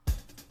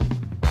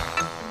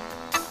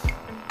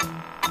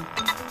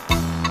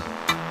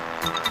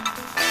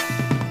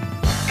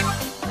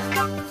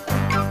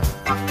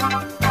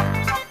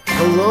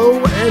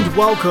and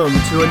welcome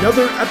to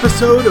another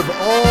episode of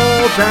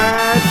All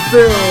That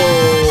Film.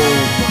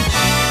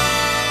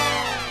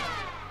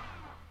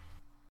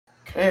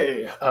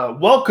 Okay,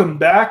 welcome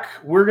back.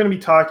 We're going to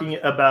be talking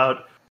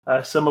about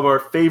some of our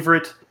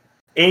favorite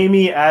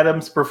Amy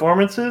Adams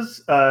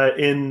performances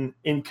in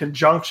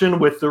conjunction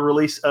with the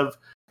release of,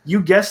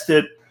 you guessed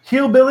it,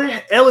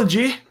 Hillbilly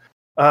Elegy.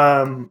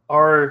 Our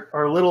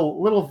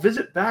little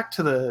visit back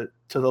to the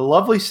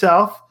lovely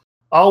South.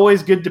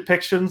 Always good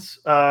depictions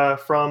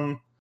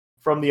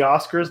from the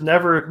Oscars.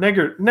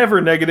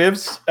 Never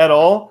negatives at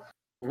all.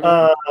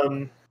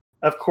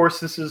 Of course,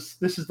 this is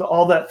the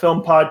All That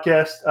Film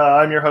podcast.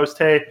 I'm your host,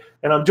 Hey,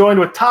 and I'm joined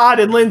with Todd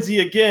and Lindsay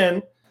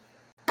again.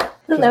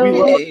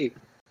 Hello.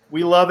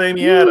 We love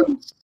Amy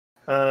Adams,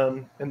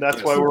 and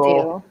that's why we're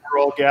all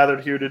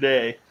gathered here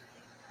today.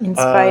 In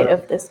spite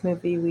of this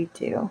movie, we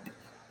do.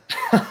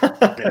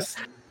 Yes.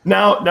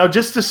 Now,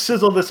 just to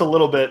sizzle this a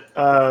little bit,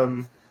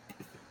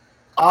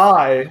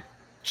 I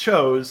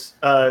chose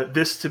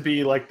this to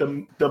be like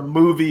the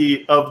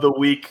movie of the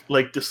week,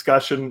 like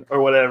discussion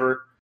or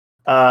whatever.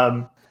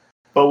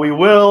 But we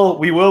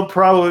will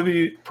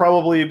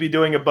probably be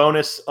doing a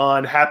bonus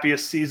on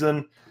Happiest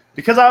Season.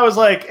 Because I was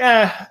like,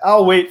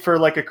 I'll wait for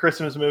like a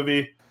Christmas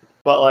movie,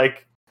 but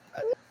like,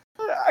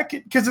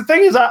 because the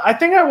thing is, I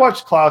think I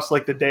watched Klaus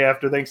like the day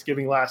after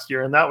Thanksgiving last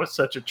year, and that was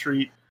such a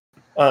treat.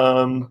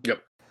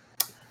 Yep.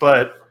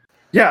 But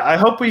yeah, I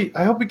hope we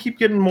keep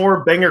getting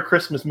more banger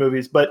Christmas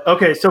movies. But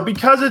okay, so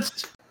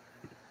because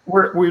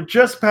we're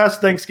just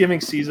past Thanksgiving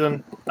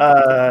season,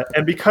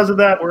 and because of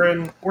that,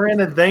 we're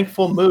in a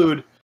thankful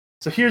mood.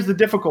 So here's the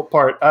difficult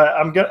part.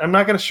 I'm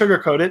not going to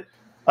sugarcoat it.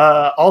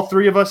 All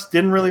three of us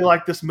didn't really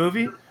like this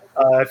movie.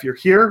 If you're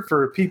here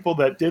for people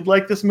that did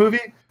like this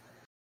movie,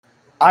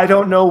 I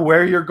don't know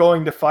where you're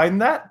going to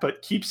find that,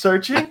 but keep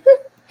searching.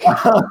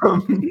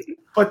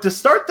 But to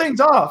start things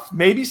off,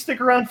 maybe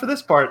stick around for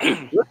this part.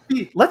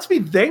 Let's be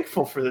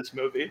thankful for this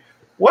movie.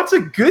 What's a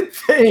good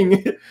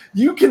thing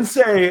you can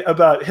say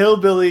about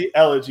Hillbilly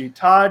Elegy?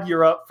 Todd,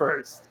 you're up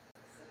first.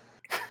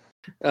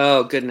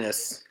 Oh,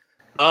 goodness.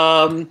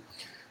 All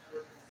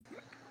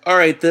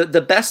right,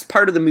 the best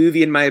part of the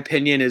movie, in my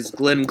opinion, is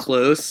Glenn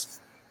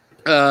Close.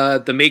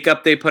 The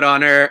makeup they put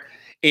on her,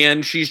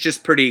 and she's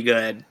just pretty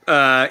good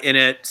in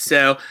it.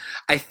 So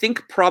I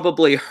think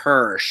probably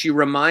her. She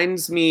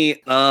reminds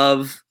me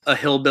of a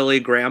hillbilly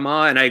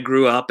grandma, and I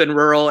grew up in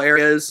rural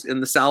areas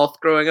in the South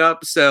growing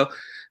up. So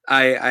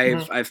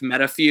I've met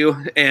a few,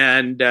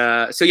 and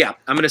so yeah,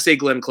 I'm gonna say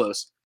Glenn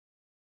Close.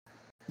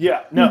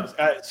 Yeah, no.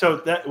 So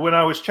that when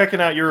I was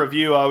checking out your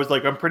review, I was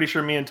like, I'm pretty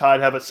sure me and Todd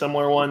have a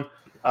similar one.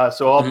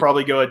 So I'll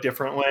probably go a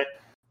different way.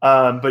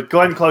 But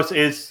Glenn Close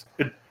is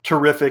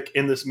terrific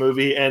in this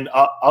movie, and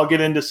I'll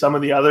get into some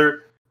of the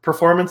other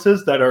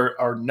performances that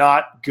are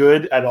not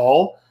good at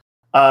all,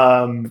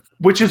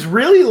 which is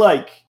really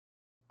like,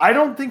 I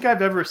don't think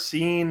I've ever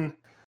seen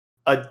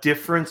a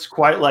difference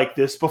quite like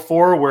this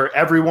before, where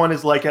everyone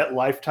is like at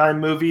Lifetime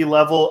movie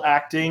level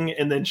acting,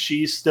 and then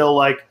she's still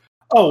like,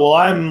 oh, well,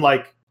 I'm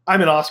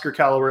an Oscar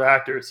caliber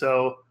actor,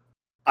 so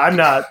I'm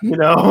not,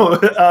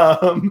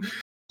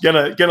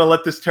 gonna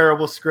let this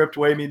terrible script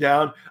weigh me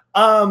down.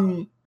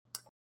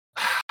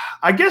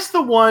 I guess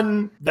the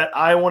one that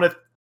I want to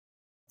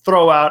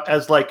throw out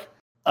as like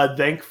a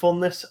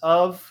thankfulness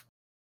of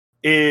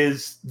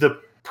is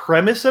the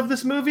premise of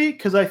this movie,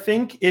 because I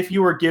think if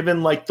you were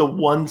given like the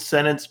one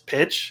sentence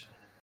pitch,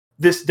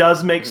 this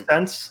does make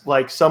sense.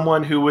 Like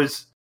someone who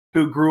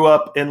grew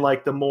up in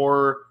like the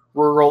more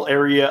rural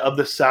area of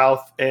the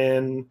South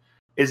and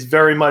is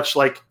very much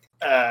like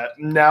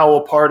now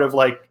a part of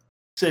like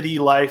city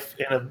life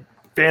in a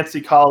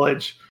fancy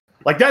college,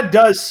 like that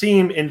does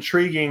seem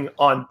intriguing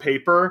on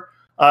paper.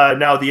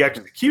 Now the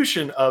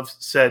execution of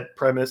said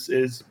premise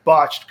is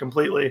botched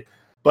completely,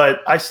 but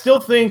I still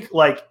think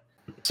like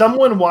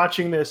someone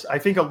watching this, I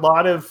think a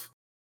lot of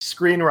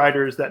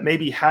screenwriters that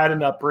maybe had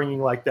an upbringing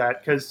like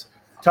that, because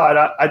Todd,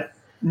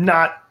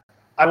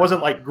 I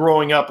wasn't like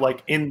growing up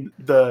like in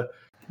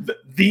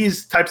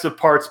these types of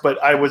parts,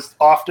 but I was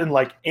often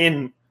like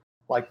in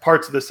like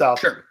parts of the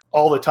South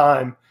all the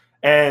time.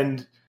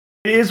 And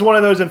it is one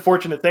of those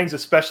unfortunate things,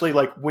 especially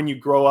like when you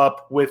grow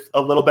up with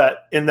a little bit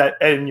in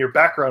your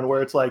background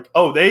where it's like,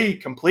 oh, they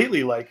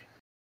completely like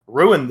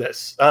ruined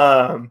this.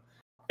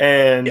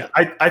 And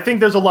I think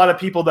there's a lot of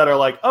people that are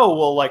like, oh,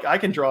 well, like I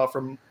can draw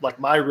from like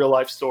my real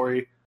life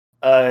story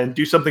and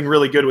do something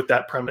really good with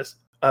that premise.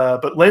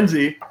 But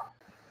Lindsay,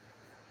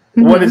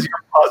 what is your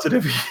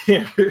positive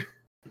here?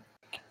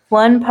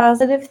 One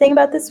positive thing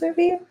about this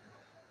movie?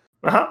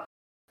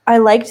 I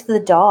liked the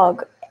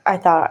dog. I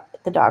thought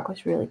the dog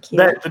was really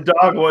cute. The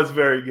dog was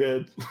very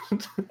good.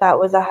 That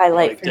was a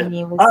highlight for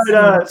me.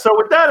 So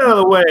with that out of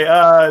the way,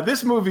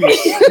 this movie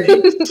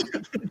is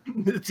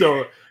it's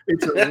a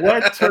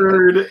wet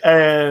turd,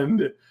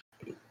 and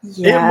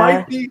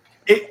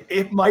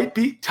it might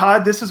be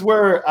Todd. This is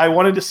where I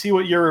wanted to see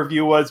what your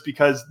review was,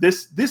 because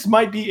this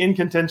might be in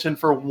contention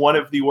for one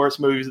of the worst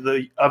movies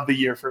of the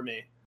year for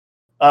me.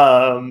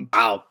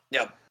 Wow.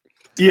 Yep.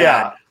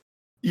 Yeah.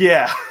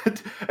 Yeah,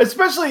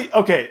 especially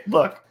okay.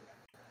 Look,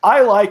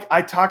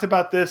 I talked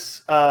about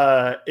this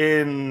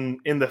in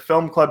the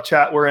film club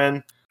chat we're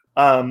in.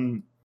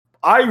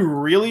 I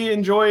really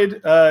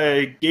enjoyed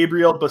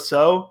Gabriel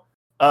Basso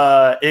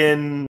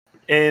in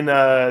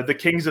The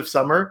Kings of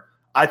Summer.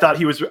 I thought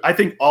he was. I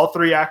think all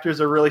three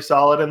actors are really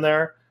solid in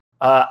there.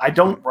 I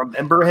don't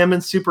remember him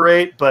in Super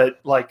 8, but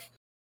like,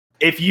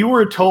 if you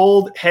were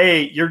told,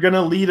 "Hey, you're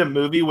gonna lead a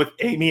movie with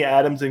Amy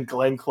Adams and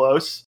Glenn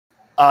Close,"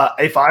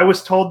 if I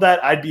was told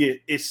that, I'd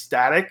be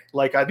ecstatic.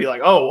 Like, I'd be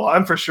like, "Oh, well,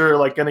 I'm for sure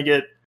like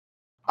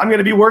I'm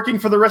gonna be working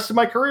for the rest of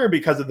my career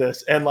because of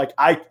this." And like,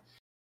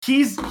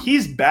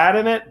 he's bad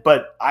in it,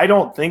 but I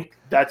don't think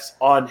that's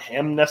on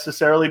him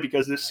necessarily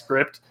because this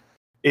script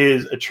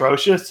is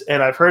atrocious.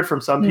 And I've heard from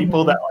some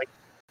people that like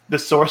the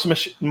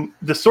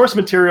source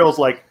material is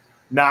like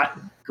not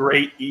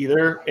great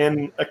either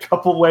in a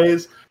couple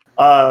ways.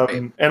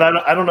 And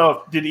I don't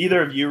know did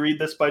either of you read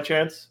this by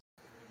chance?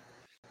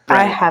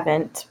 I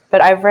haven't,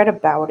 but I've read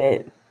about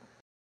it.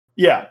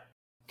 Yeah,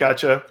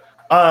 gotcha.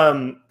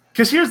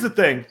 Because here's the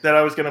thing that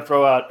I was going to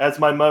throw out as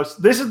my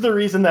most. This is the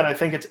reason that I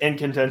think it's in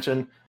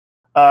contention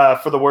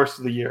for the worst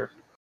of the year.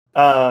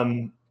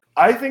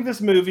 I think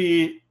this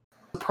movie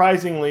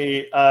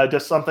surprisingly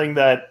does something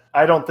that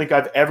I don't think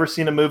I've ever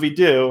seen a movie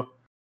do.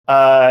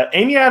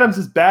 Amy Adams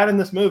is bad in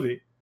this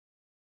movie,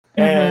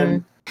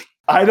 and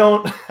I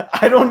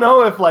don't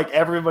know if like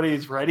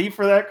everybody's ready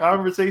for that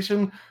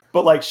conversation,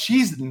 but like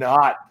she's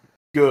not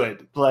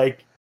good.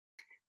 Like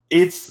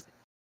it's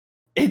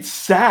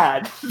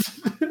sad.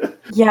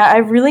 Yeah,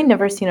 I've really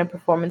never seen a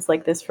performance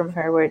like this from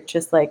her where it's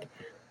just like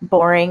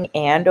boring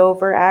and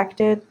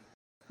overacted,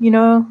 you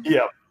know?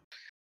 Yeah.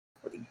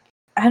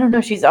 I don't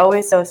know, she's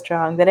always so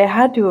strong that it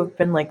had to have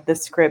been like the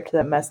script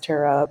that messed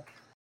her up.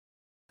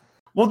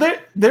 Well,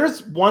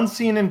 there's one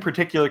scene in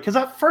particular, because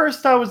at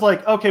first I was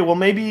like, okay, well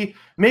maybe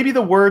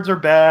the words are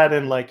bad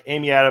and like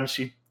Amy Adams,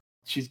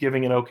 she's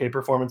giving an okay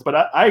performance,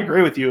 but I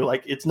agree with you.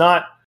 Like, it's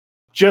not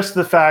just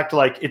the fact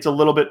like it's a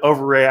little bit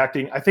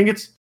overreacting. I think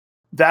it's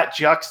that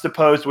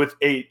juxtaposed with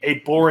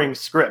a boring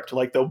script.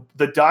 Like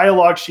the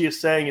dialogue she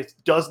is saying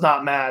does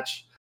not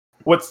match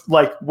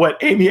what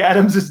Amy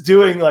Adams is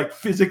doing like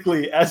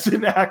physically as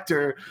an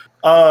actor.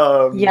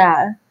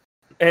 Yeah.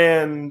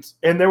 And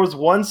there was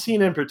one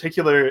scene in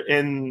particular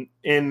in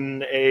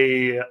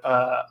a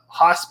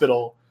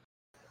hospital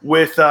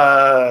with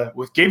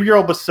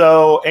Gabriel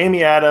Basso,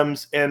 Amy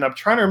Adams, and I'm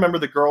trying to remember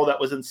the girl that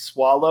was in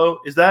Swallow.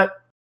 Is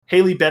that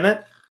Haley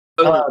Bennett?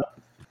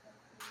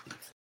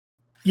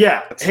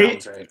 Yeah. That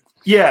sounds right.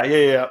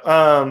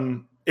 Yeah.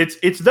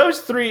 It's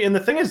those three, and the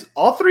thing is,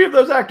 all three of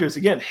those actors,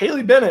 again,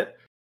 Haley Bennett,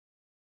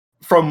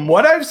 from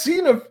what I've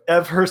seen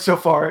of her so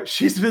far,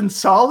 she's been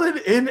solid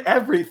in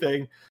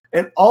everything.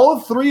 And all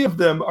three of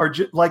them are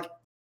just like,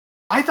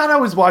 I thought I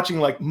was watching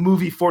like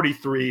movie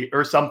 43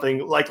 or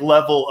something, like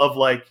level of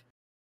like,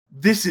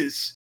 this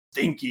is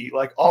stinky.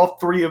 Like all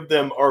three of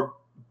them are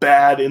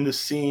bad in the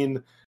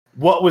scene.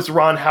 What was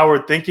Ron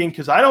Howard thinking?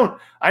 Because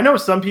I know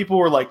some people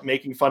were like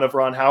making fun of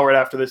Ron Howard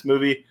after this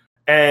movie,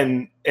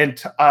 and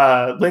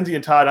Lindsay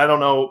and Todd, I don't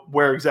know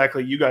where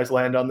exactly you guys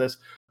land on this.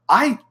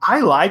 I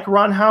like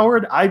Ron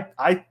Howard.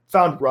 I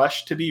found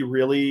Rush to be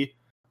really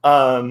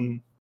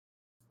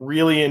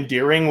really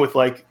endearing with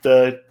like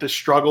the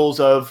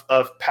struggles of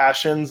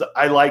passions.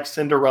 I like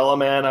Cinderella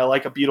Man. I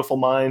like A Beautiful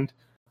Mind.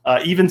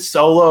 Even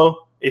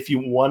Solo, if you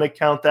want to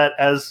count that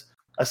as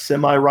a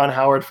semi Ron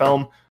Howard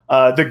film.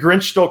 The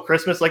Grinch Stole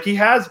Christmas. Like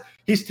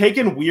he's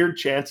taken weird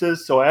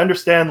chances. So I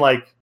understand,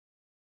 like,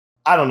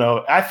 I don't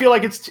know. I feel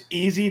like it's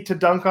easy to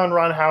dunk on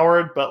Ron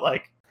Howard, but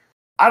like,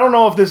 I don't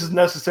know if this is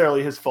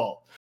necessarily his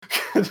fault.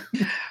 But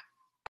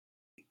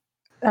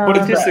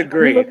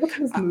disagree. Look at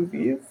his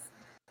movies.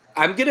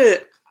 I'm gonna.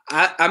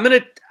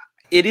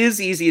 It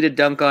is easy to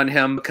dunk on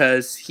him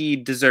because he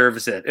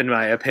deserves it, in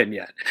my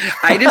opinion.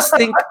 I just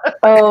think.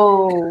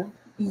 Oh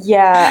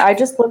yeah, I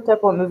just looked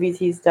up what movies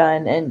he's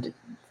done, and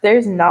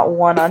there's not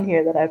one on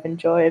here that I've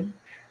enjoyed.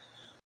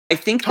 I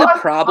think the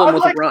problem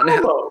with Ron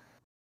Howard.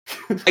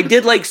 I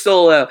did like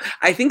Solo.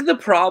 I think the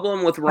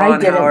problem with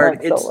Ron Howard,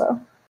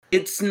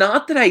 it's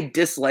not that I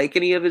dislike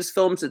any of his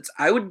films.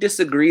 I would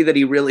disagree that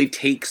he really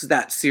takes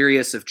that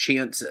serious of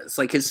chances.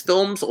 Like his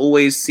films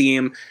always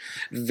seem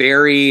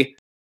very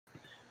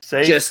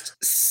safe. Just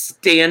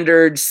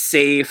standard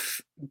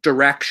safe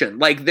direction.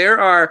 Like there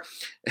are,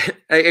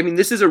 I mean,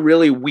 this is a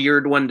really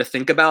weird one to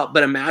think about,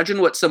 but imagine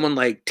what someone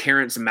like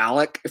Terrence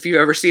Malick, if you've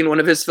ever seen one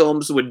of his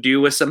films, would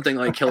do with something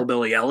like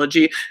Hillbilly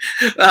Elegy.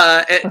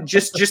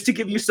 Just to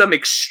give you some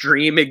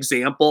extreme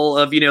example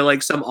of,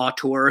 like some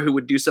auteur who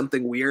would do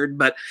something weird.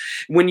 But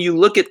when you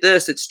look at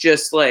this, it's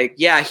just like,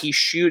 yeah, he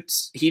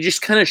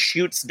just kind of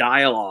shoots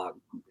dialogue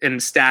in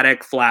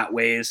static, flat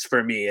ways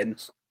for me.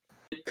 And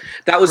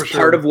that was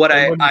part of what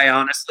I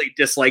honestly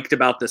disliked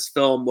about this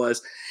film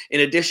was, in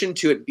addition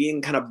to it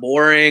being kind of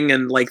boring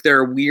and like there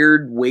are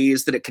weird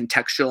ways that it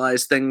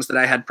contextualized things that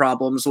I had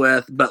problems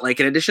with, but like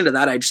in addition to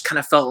that, I just kind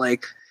of felt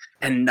like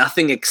and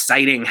nothing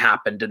exciting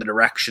happened in the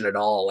direction at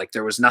all. Like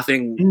there was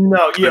nothing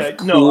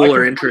cool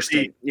or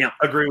interesting. Yeah,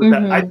 agree with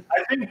that.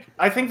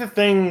 I think the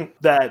thing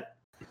that,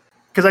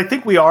 because I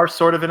think we are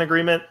sort of in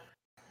agreement,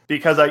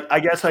 because I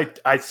guess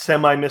I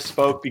semi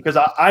misspoke, because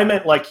I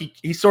meant like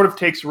he sort of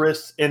takes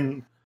risks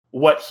in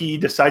what he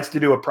decides to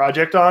do a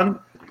project on.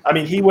 I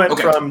mean, he went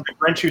from The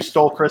Grinch Who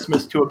Stole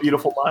Christmas to A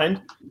Beautiful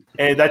Mind,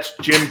 and that's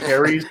Jim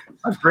Carrey's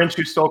Grinch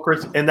Who Stole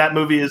Christmas, and that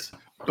movie is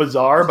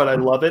bizarre, but I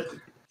love it.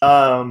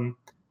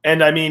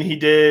 And I mean, he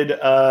did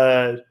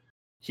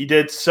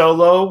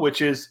Solo,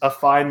 which is a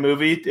fine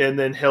movie, and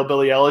then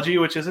Hillbilly Elegy,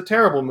 which is a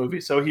terrible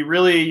movie. So he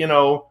really,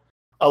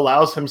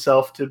 allows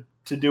himself to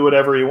do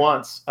whatever he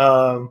wants.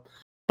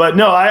 But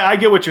no, I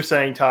get what you're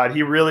saying, Todd.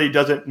 He really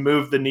doesn't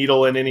move the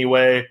needle in any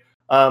way.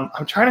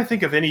 I'm trying to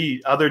think of any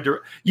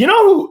other.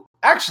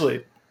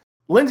 Actually,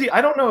 Lindsay,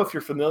 I don't know if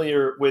you're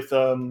familiar with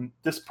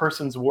this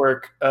person's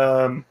work,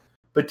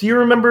 but do you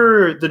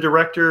remember the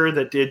director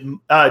that did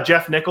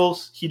Jeff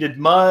Nichols? He did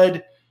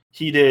Mud.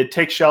 He did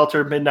Take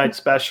Shelter, Midnight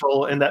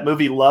Special, and that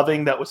movie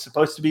Loving that was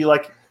supposed to be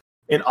like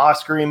an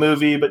Oscar-y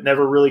movie, but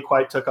never really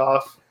quite took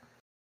off.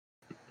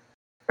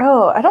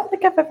 Oh, I don't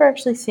think I've ever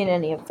actually seen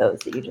any of those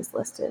that you just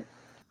listed.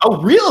 Oh,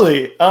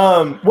 really?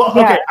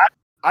 Okay.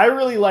 I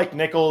really like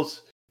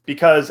Nichols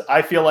because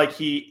I feel like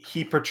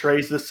he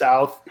portrays the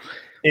South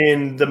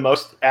in the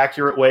most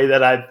accurate way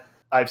that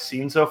I've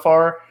seen so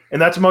far,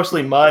 and that's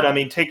mostly Mud. I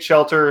mean, Take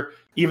Shelter,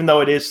 even though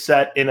it is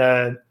set in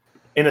a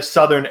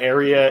southern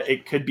area,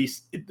 it could be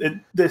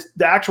the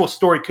actual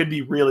story could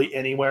be really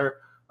anywhere.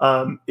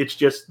 It's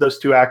just those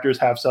two actors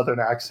have southern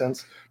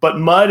accents, but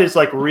Mud is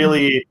like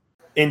really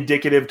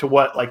indicative to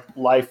what like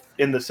life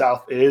in the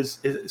South is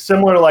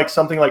similar to like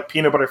something like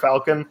Peanut Butter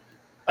Falcon.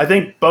 I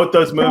think both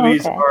those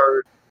movies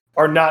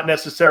are not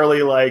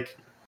necessarily like,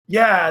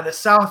 the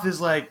South is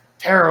like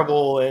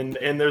terrible and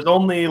there's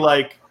only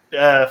like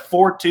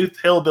 4-toothed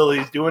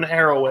hillbillies doing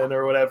heroin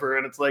or whatever,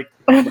 and it's like,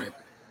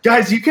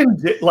 guys, you can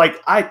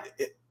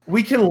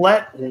we can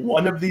let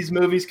one of these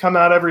movies come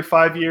out every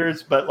 5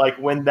 years, but like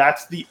when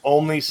that's the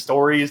only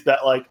stories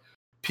that like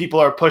people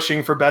are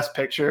pushing for Best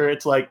Picture,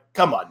 it's like,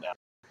 come on now.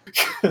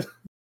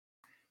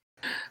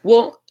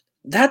 Well,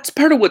 that's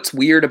part of what's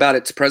weird about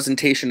its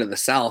presentation of the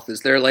South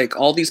is there like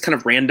all these kind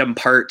of random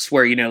parts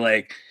where,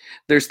 like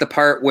there's the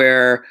part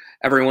where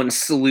everyone's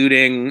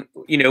saluting,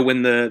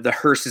 when the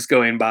hearse is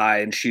going by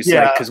and she's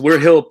like, cause we're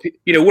hill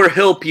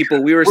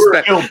people. We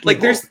respect,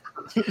 like there's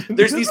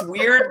these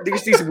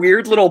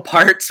weird little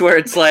parts where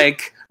it's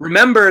like,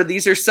 remember,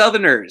 these are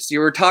Southerners. You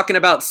were talking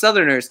about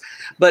Southerners.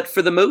 But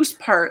for the most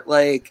part,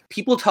 like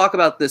people talk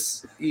about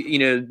this,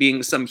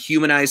 being some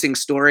humanizing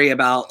story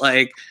about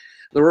like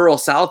the rural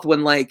South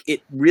when like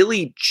it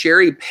really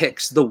cherry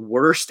picks the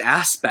worst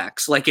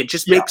aspects. Like it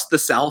just makes the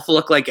South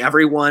look like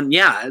everyone,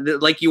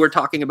 like you were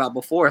talking about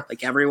before,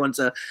 like everyone's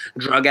a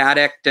drug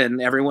addict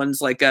and everyone's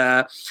like you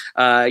know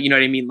what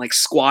I mean? Like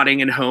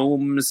squatting in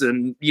homes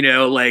and,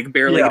 like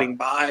barely getting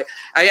by.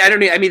 I don't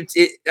know. I mean,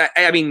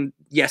 I mean,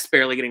 yes,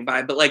 barely getting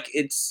by, but like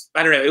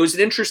I don't know. It was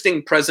an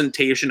interesting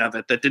presentation of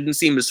it that didn't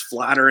seem as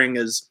flattering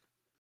as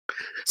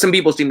some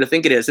people seem to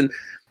think it is. And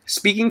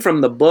speaking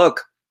from the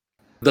book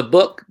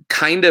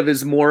kind of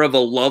is more of a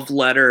love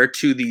letter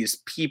to these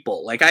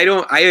people. Like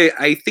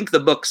I think the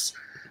book's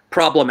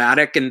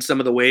problematic in some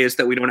of the ways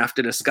that we don't have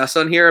to discuss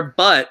on here,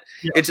 but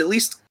it's at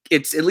least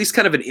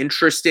kind of an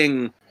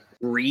interesting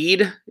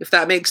read, if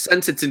that makes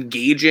sense. It's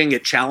engaging,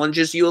 it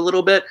challenges you a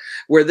little bit,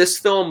 where this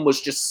film was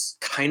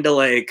just kind of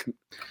like,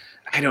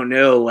 I don't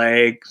know,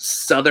 like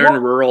Southern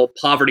rural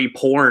poverty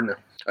porn,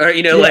 or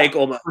like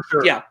almost,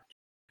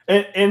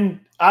 And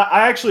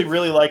I actually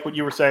really like what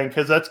you were saying,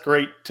 because that's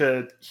great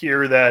to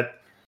hear that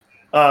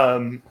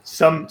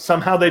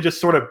somehow they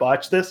just sort of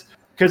botched this.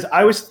 Because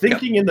I was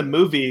thinking in the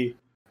movie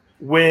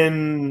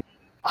when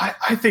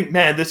I think,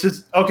 man, this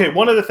is okay.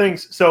 One of the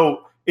things.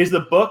 So is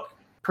the book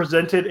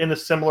presented in a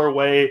similar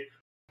way,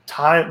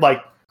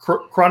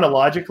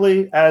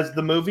 chronologically as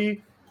the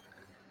movie?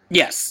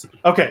 Yes.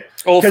 Okay.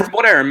 Well, from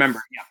what I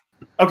remember, yeah.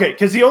 Okay,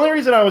 because the only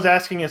reason I was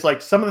asking is like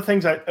some of the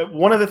things.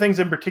 One of the things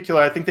in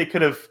particular, I think they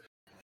could have.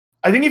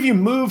 I think if you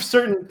move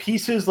certain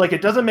pieces, like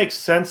it doesn't make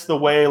sense the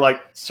way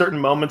like certain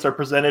moments are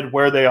presented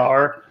where they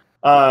are.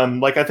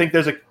 Like I think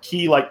there's a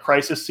key like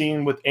crisis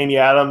scene with Amy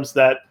Adams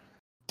that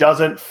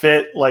doesn't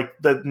fit like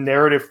the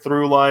narrative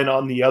through line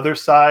on the other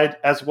side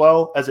as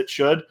well as it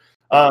should.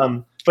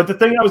 But the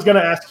thing I was going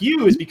to ask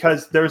you is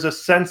because there's a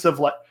sense of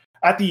like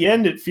at the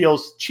end it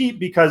feels cheap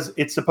because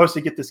it's supposed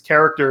to get this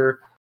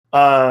character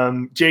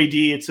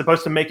JD. It's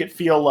supposed to make it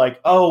feel like,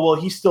 oh well,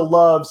 he still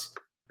loves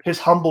his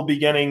humble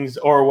beginnings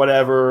or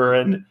whatever,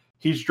 and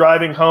he's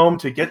driving home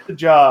to get the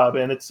job,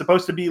 and it's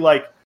supposed to be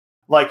like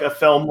a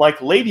film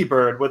like Lady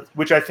Bird,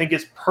 which I think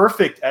is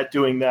perfect at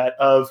doing that.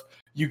 Of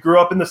you grew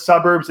up in the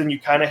suburbs and you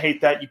kind of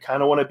hate that, you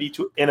kind of want to be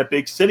in a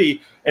big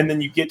city, and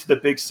then you get to the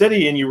big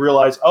city and you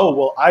realize, oh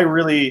well, I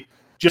really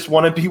just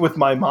want to be with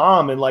my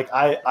mom, and like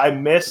I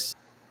miss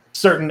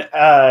certain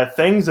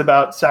things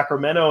about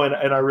Sacramento,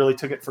 and I really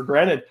took it for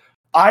granted.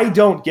 I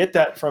don't get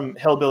that from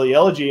Hillbilly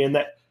Elegy, and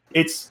that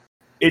it's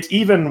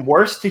even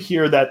worse to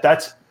hear that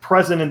that's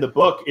present in the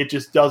book. It's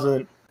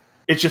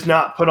just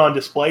not put on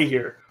display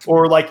here.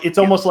 Or like, it's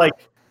almost like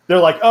they're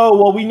like, oh,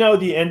 well, we know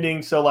the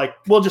ending, so like,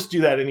 we'll just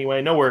do that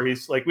anyway. No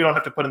worries. Like, we don't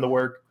have to put in the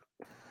work.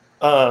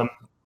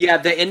 Yeah,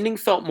 the ending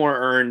felt more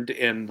earned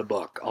in the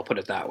book. I'll put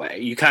it that way.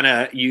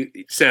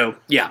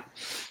 Yeah.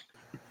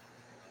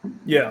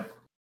 Yeah.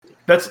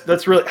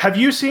 That's really. Have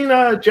you seen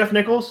Jeff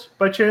Nichols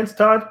by chance,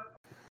 Todd?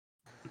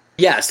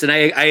 Yes, and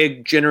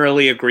I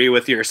generally agree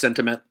with your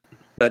sentiment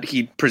that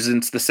he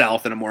presents the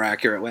South in a more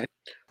accurate way.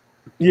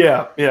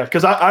 Yeah,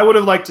 because I would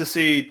have liked to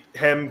see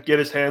him get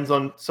his hands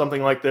on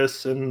something like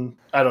this, and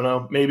I don't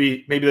know,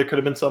 maybe there could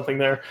have been something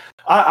there.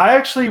 I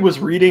actually was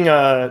reading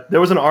there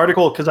was an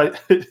article because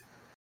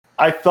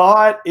I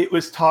thought it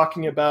was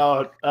talking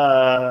about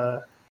I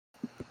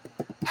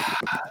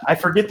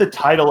forget the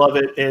title of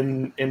it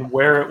and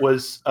where it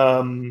was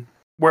on,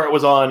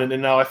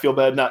 and now I feel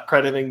bad not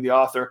crediting the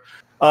author.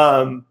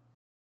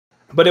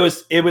 But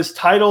it was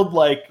titled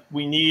like,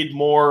 we need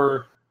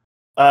more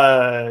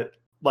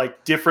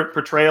like different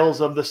portrayals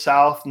of the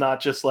South,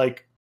 not just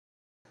like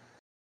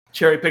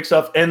cherry pick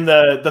stuff. And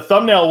the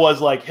thumbnail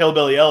was like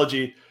Hillbilly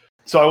Elegy.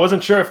 So I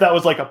wasn't sure if that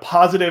was like a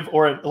positive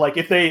or like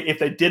if they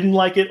didn't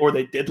like it or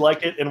they did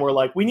like it and were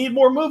like, we need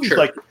more movies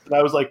like this. And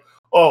I was like,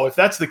 oh, if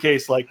that's the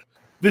case, like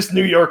this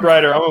New York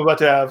writer, I'm about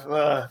to have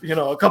a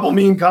couple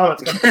mean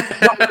comments.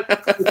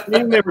 The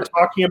thing they were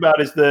talking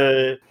about is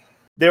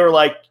they were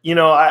like,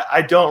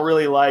 I don't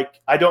really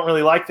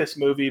like this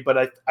movie,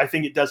 but I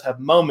think it does have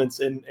moments,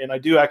 and I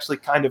do actually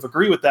kind of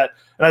agree with that.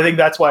 And I think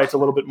that's why it's a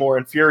little bit more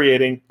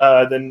infuriating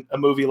than a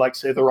movie like,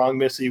 say, The Wrong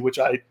Missy, which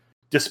I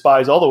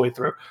despise all the way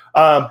through.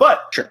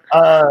 But sure.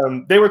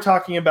 They were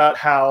talking about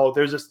how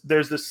there's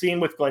this scene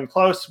with Glenn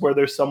Close where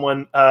there's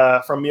someone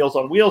from Meals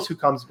on Wheels who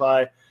comes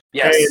by.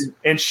 Yes.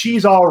 And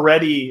she's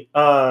already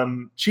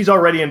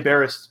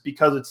embarrassed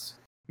because it's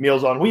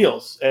Meals on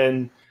Wheels,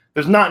 and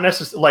there's not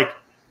necessarily like,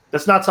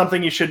 that's not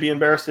something you should be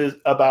embarrassed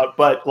about,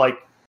 but like,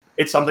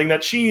 it's something that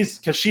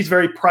because she's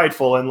very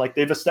prideful, and like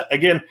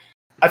again,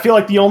 I feel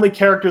like the only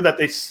character that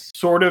they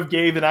sort of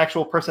gave an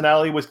actual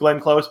personality was Glenn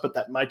Close, but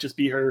that might just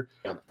be her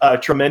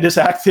tremendous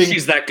acting.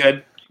 She's that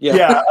good.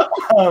 Yeah.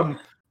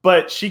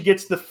 But she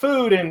gets the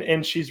food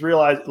and she's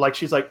realized, like,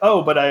 she's like,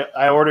 oh, but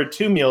I ordered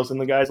 2 meals, and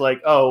the guy's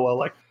like, oh, well,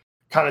 like,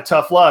 kind of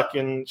tough luck,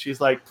 and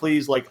she's like,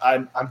 please, like,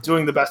 I'm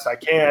doing the best I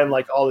can,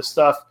 like, all this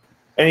stuff.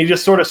 And he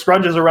just sort of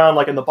scrunches around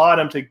like in the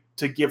bottom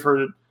to give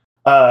her,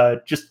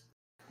 just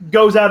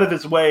goes out of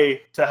his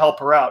way to help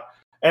her out.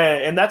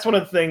 And that's one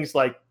of the things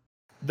like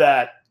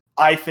that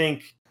I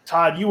think,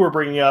 Todd, you were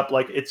bringing up,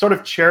 like, it's sort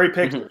of cherry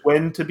picked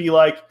when to be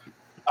like,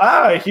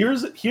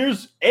 here's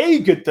a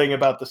good thing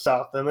about the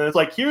South. And then it's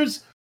like,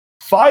 here's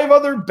 5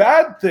 other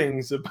bad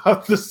things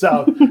about the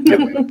South.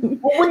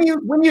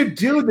 when you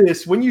do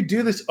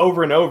this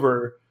over and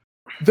over,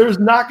 there's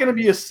not going to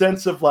be a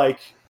sense of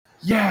like,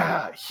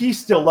 yeah, he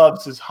still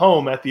loves his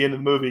home at the end of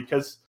the movie,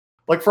 because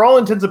like, for all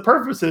intents and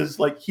purposes,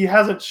 like, he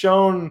hasn't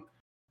shown,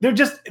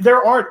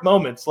 there aren't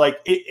moments like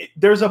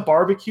there's a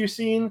barbecue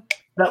scene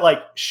that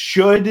like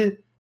should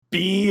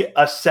be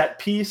a set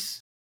piece,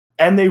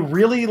 and they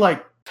really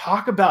like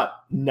talk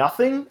about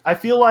nothing. I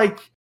feel like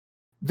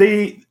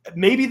maybe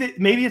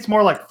it's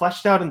more like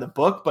fleshed out in the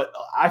book, but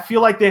I feel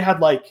like they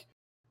had like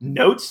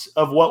notes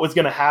of what was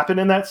going to happen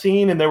in that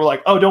scene, and they were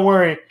like, oh, don't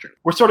worry,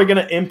 we're sort of going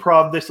to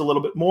improv this a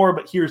little bit more,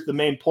 but here's the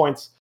main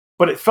points.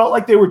 But it felt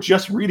like they were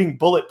just reading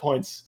bullet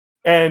points,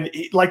 and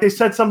like they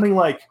said something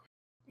like,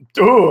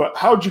 oh,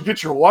 how'd you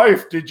get your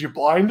wife? Did you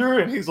blind her?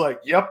 And he's like,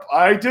 yep,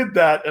 I did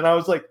that. And I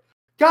was like,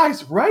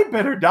 guys, write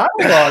better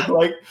dialogue.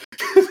 Like,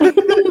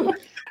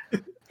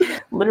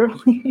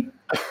 literally.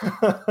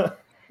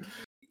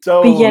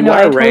 So, but yeah, no,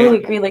 I totally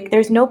agree. Like,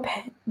 there's no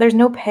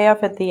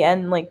payoff at the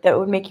end, like, that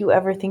would make you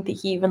ever think that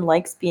he even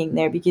likes being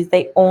there, because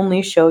they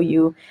only show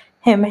you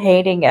him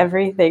hating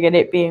everything and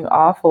it being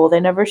awful.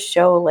 They never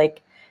show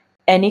like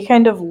any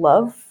kind of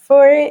love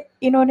for it.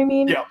 You know what I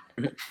mean? Yeah.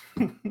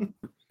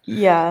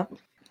 Yeah.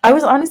 I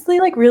was honestly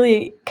like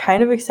really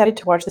kind of excited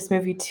to watch this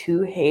movie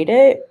to hate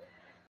it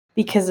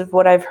because of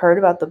what I've heard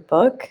about the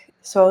book.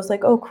 So I was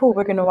like, oh, cool,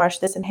 we're going to watch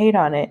this and hate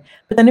on it.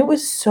 But then it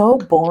was so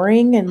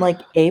boring and like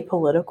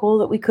apolitical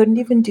that we couldn't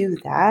even do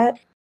that.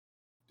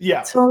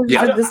 Yeah. So I was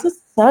like, this is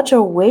such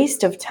a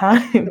waste of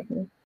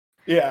time.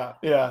 Yeah.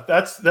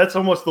 That's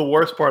almost the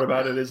worst part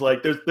about it, is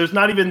like there's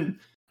not even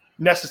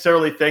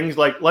necessarily things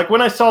like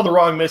when I saw The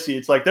Wrong Missy,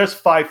 it's like there's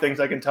 5 things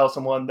I can tell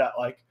someone that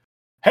like,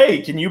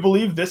 hey, can you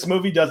believe this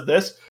movie does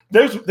this?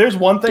 There's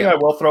one thing I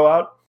will throw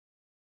out.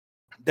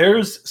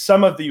 There's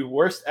some of the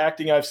worst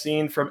acting I've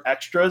seen from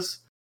extras.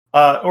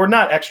 Or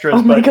not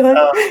extras, but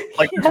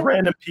just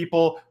random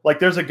people. Like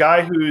there's a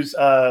guy who's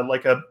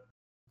like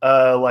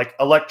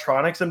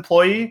electronics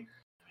employee,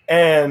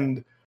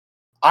 and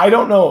I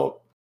don't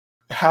know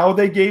how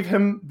they gave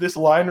him this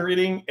line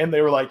reading, and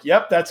they were like,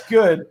 "Yep, that's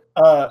good."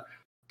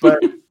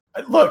 But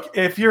look,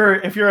 if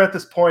you're at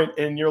this point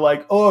and you're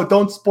like, "Oh,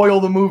 don't spoil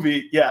the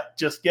movie," yeah,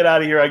 just get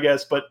out of here, I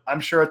guess. But I'm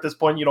sure at this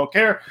point you don't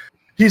care.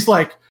 he's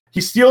like,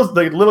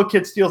 the little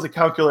kid steals a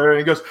calculator and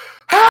he goes,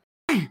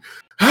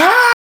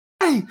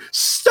 hey,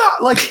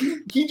 stop. Like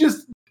he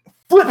just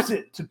flips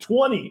it to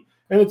 20.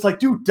 And it's like,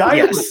 dude,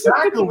 dial it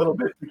back a little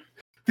bit.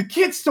 The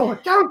kid stole a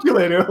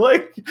calculator.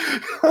 Like,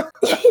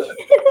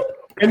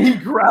 and he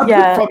grabbed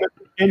it from it.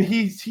 And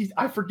he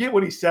I forget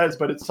what he says,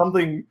 but it's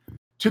something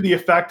to the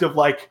effect of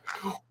like,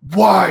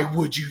 why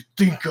would you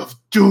think of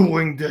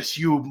doing this,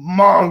 you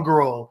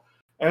mongrel?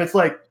 And it's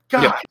like,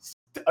 guys,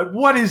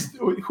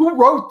 who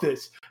wrote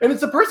this? And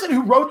it's the person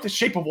who wrote The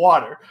Shape of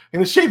Water.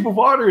 And The Shape of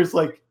Water is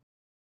like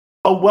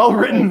a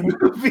well-written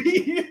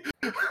movie.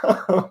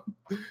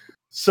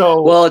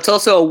 So well, it's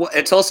also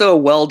a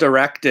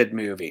well-directed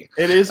movie.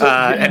 It is.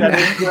 That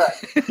is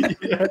correct.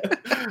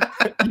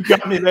 You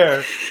got me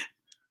there.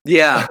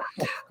 Yeah.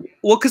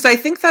 Well, because I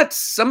think that's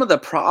some of the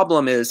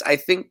problem is I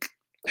think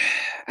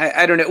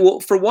I don't know. Well,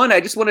 for one, I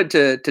just wanted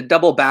to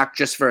double back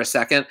just for a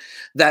second.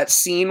 That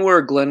scene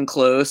where Glenn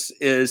Close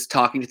is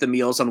talking to the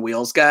Meals on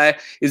Wheels guy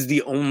is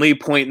the only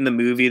point in the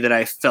movie that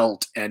I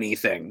felt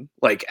anything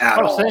like at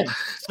all.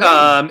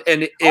 Same.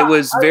 And it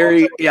was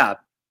very,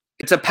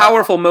 it's a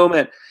powerful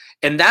moment.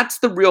 And that's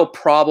the real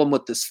problem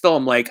with this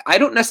film. Like, I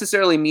don't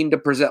necessarily mean to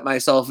present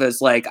myself as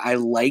like I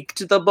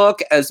liked the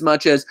book as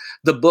much as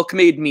the book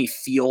made me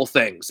feel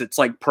things. It's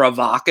like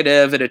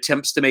provocative. It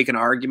attempts to make an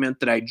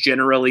argument that I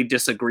generally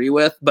disagree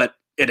with, but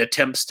it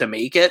attempts to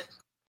make it.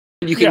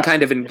 You can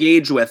kind of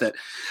engage with it.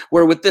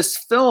 Where with this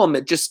film,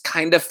 it just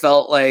kind of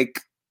felt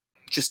like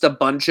just a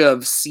bunch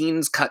of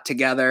scenes cut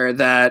together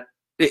that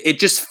it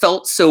just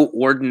felt so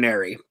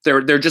ordinary.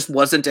 There just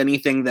wasn't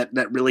anything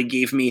that really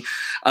gave me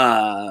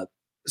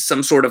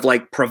some sort of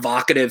like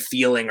provocative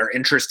feeling or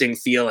interesting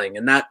feeling.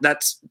 And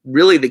that's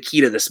really the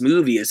key to this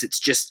movie is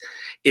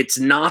it's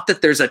not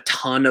that there's a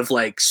ton of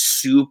like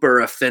super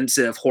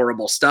offensive,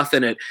 horrible stuff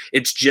in it.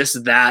 It's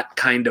just that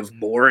kind of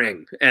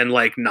boring and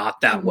like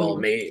not that well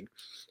made.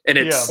 And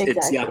it's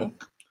definitely.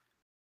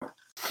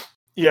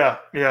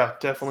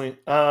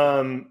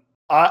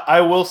 I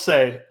will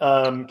say,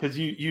 because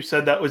you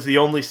said that was the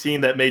only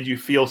scene that made you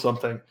feel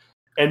something.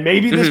 And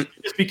maybe this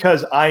is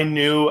because I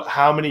knew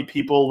how many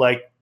people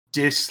like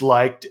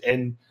disliked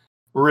and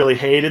really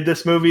hated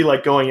this movie,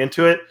 like going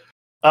into it.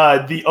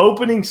 The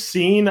opening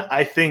scene,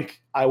 I think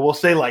I will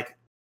say, like,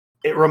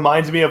 it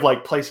reminds me of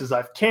like places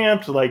I've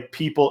camped, like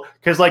people,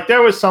 because like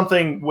there was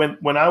something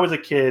when I was a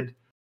kid,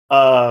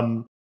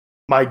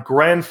 my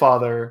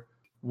grandfather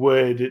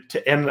would,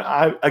 and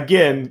I,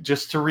 again,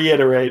 just to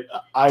reiterate,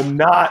 I'm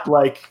not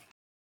like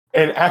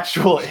an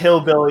actual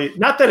hillbilly.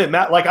 Not that it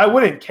matters. Like, I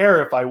wouldn't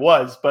care if I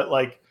was, but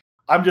like,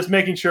 I'm just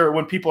making sure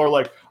when people are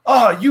like,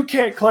 oh, you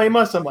can't claim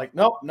us. I'm like,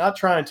 nope, not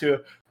trying to.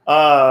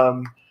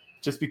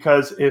 Just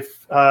because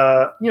if,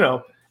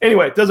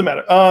 anyway, it doesn't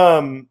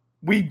matter.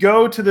 We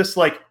go to this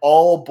like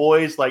all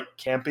boys like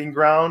camping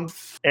ground,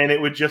 and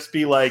it would just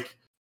be like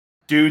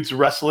dudes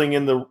wrestling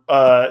in the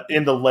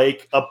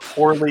lake, a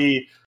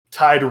poorly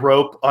tied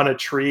rope on a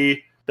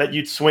tree that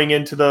you'd swing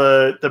into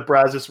the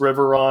Brazos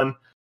River on,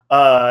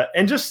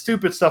 and just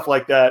stupid stuff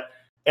like that.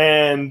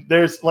 And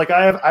there's like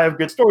I have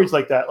good stories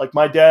like that. Like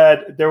my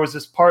dad, there was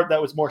this part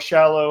that was more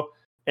shallow,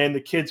 and the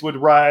kids would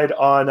ride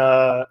on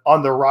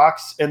the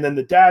rocks, and then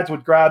the dads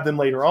would grab them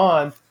later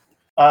on,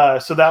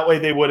 so that way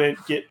they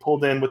wouldn't get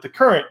pulled in with the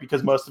current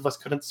because most of us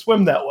couldn't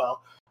swim that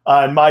well.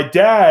 And my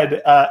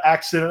dad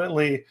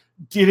accidentally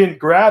didn't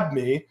grab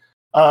me,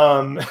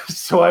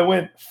 so I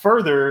went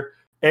further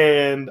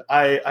and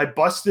I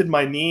busted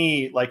my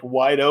knee like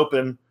wide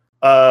open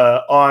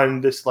on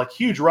this like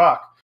huge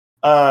rock.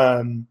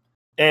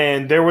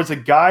 And there was a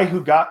guy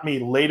who got me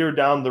later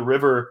down the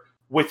river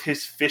with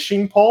his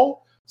fishing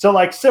pole. So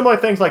like similar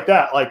things like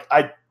that. Like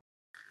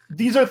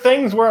these are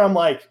things where I'm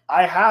like,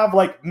 I have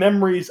like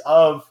memories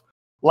of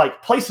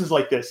like places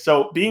like this.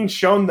 So being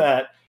shown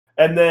that,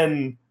 and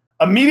then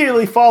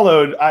immediately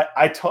followed,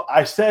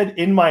 I said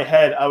in my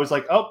head, I was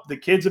like, oh, the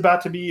kid's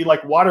about to be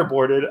like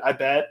waterboarded, I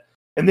bet.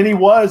 And then he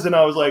was, and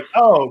I was like,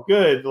 oh,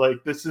 good.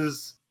 Like this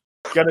is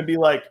gonna be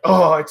like,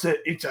 oh, it's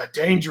a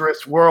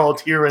dangerous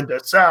world here in the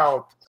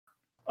South.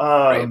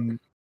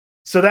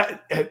 So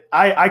that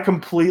I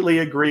completely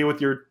agree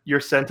with your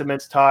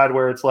sentiments, Todd,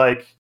 where it's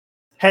like,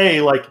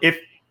 hey, like if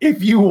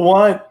you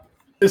want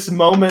this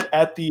moment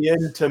at the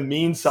end to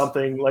mean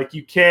something, like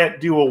you can't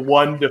do a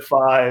 1 to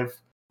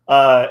 5.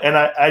 And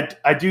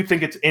I do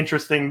think it's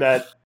interesting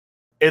that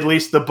at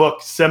least the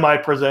book semi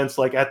presents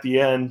like at the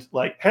end,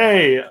 like,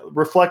 hey,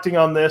 reflecting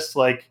on this,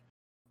 like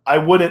I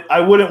wouldn't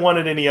want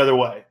it any other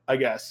way, I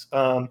guess.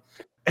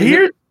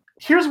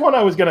 Here's one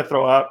I was going to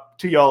throw out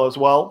to y'all as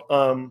well.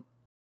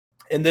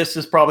 And this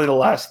is probably the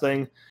last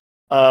thing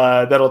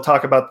that'll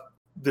talk about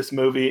this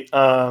movie.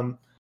 I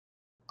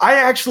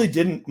actually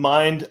didn't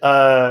mind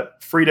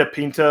Frida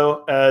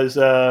Pinto as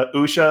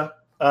Usha.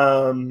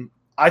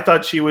 I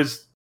thought she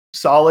was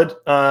solid,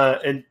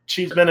 and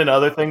she's been in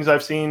other things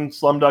I've seen,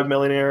 Slumdog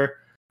Millionaire.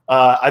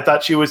 I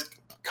thought she was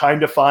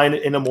kind of fine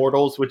in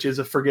Immortals, which is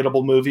a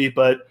forgettable movie,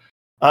 but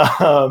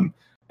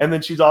and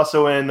then she's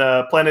also in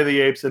Planet of the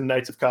Apes and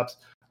Knights of Cups.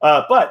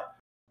 But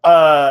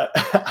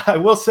I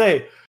will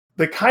say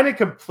they kind of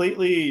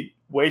completely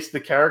waste the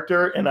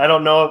character, and I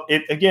don't know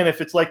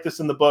if it's like this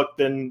in the book,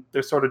 then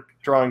they're sort of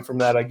drawing from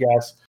that, I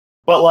guess.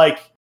 But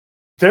like,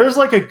 there's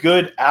like a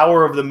good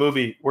hour of the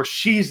movie where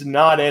she's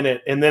not in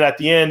it, and then at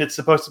the end, it's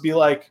supposed to be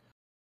like,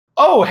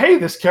 oh, hey,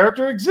 this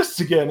character exists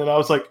again, and I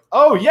was like,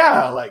 oh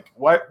yeah, like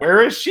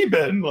where has she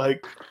been?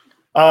 Like,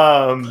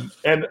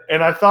 and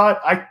I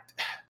thought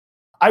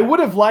I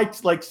would have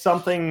liked like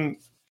something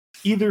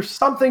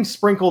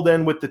sprinkled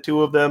in with the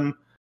two of them,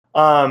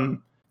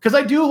 because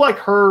I do like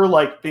her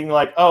like being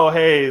like, oh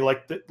hey,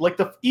 like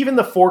the even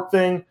the fork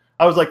thing,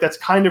 I was like, that's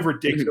kind of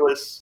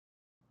ridiculous,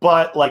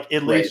 but like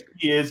at least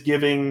she is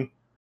giving,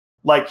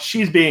 like,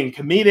 she's being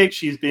comedic,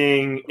 she's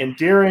being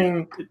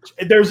endearing,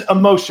 there's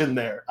emotion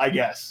there, I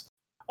guess.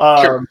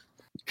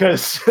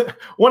 Because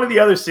one of the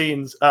other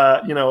scenes,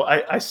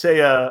 I say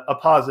a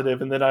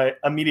positive and then I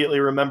immediately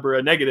remember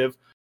a negative,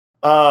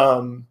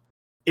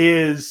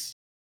 is,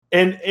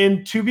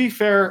 and to be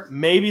fair,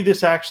 maybe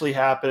this actually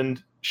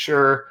happened,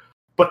 sure,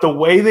 but the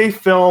way they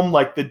film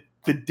like the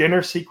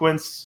dinner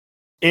sequence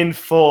in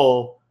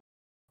full,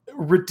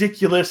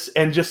 ridiculous,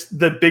 and just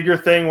the bigger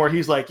thing where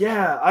he's like,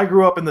 yeah, I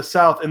grew up in the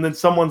South, and then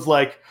someone's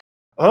like,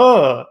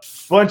 oh,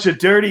 bunch of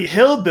dirty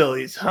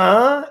hillbillies,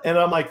 huh? And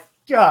I'm like,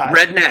 God.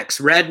 Rednecks.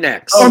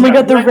 Oh my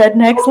God, the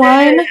rednecks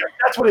line? Yeah,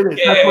 that's what it is.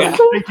 That's what it is.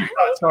 Thank you.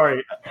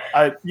 Sorry.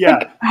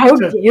 How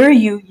dare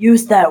you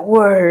use that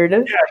word?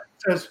 Yeah, it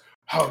says,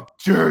 how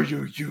dare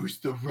you use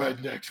the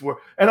rednecks word?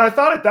 And I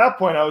thought at that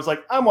point, I was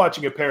like, I'm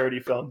watching a parody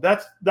film.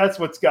 That's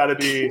what's got to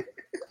be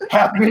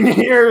happening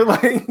here.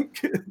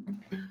 Like,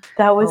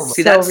 that was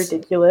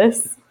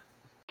ridiculous.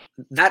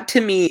 That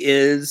to me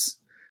is,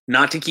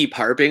 not to keep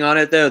harping on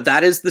it though,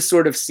 that is the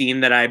sort of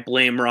scene that I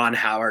blame Ron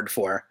Howard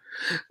for.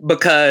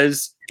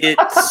 Because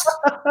it's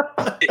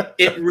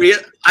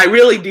I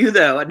really do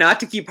though, not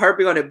to keep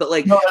harping on it, but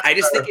like, no,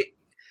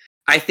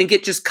 I think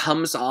it just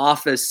comes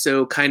off as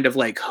so kind of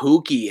like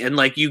hokey, and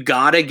like you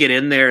gotta get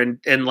in there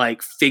and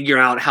like figure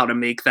out how to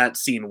make that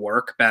scene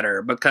work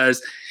better,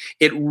 because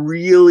it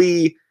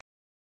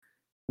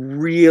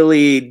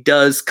really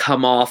does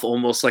come off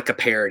almost like a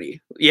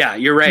parody. Yeah,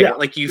 you're right. Yeah,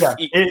 like it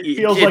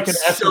feels like an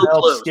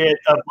SNL skit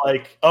of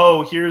like,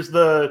 oh, here's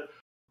the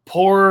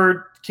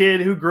poor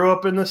kid who grew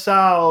up in the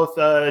South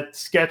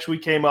sketch we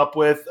came up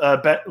with,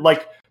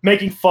 like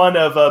making fun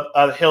of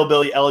a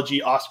hillbilly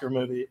elegy Oscar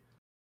movie.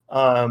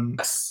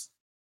 Gosh,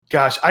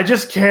 I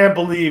just can't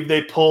believe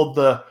they pulled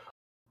the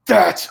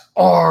 "that's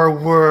our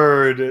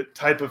word"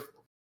 type of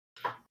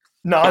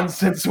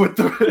nonsense with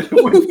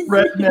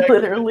redneck.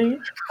 Literally.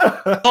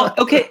 Well,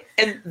 okay,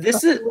 and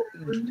this is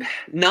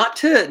not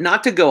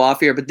to go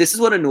off here, but this is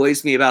what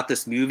annoys me about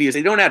this movie is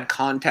they don't add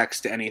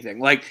context to anything.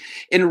 Like,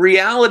 in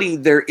reality,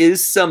 there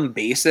is some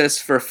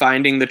basis for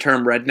finding the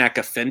term redneck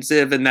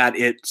offensive, in that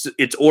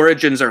its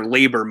origins are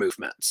labor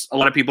movements. A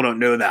lot of people don't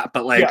know that,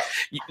 but like,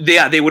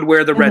 they would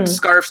wear the red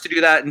scarves to do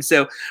that, and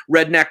so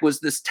redneck was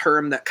this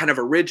term that kind of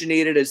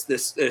originated as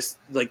this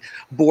like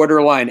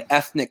borderline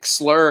ethnic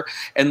slur,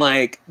 and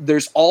like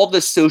there's all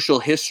this social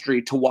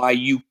history to why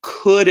you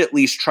could at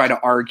least try to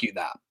argue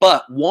that.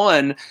 But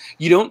one,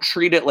 you don't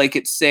treat it like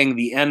it's saying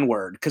the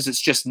N-word, because it's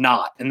just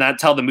not, and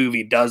that's how the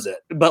movie does it.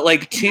 But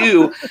like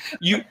two,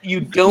 you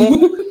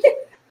don't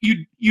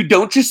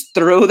just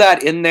throw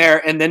that in there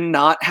and then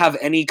not have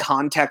any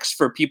context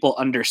for people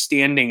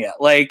understanding it.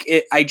 Like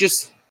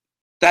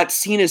that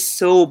scene is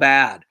so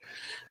bad.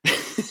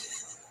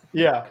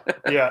 Yeah.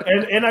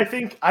 And I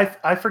think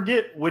I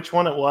forget which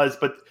one it was,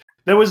 but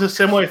there was a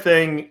similar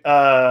thing.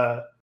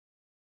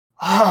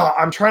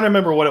 I'm trying to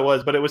remember what it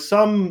was, but it was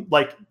some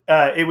like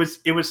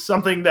it was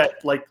something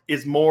that like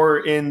is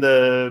more in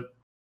the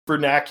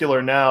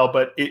vernacular now,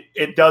 but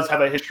it does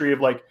have a history of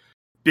like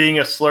being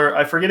a slur.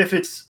 I forget if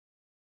it's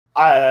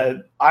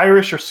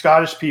Irish or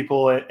Scottish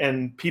people,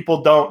 and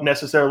people don't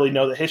necessarily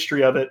know the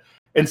history of it.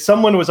 And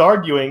someone was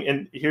arguing,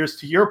 and here's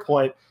to your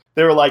point,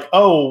 they were like,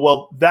 oh,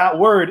 well, that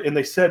word, and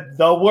they said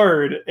the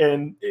word,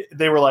 and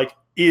they were like,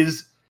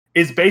 is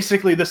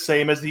basically the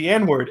same as the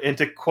N-word. And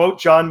to quote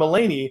John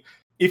Mulaney,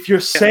 if you're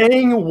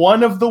saying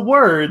one of the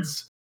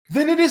words,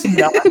 then it is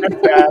not as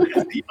bad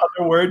as the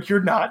other word you're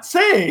not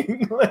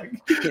saying.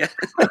 Like,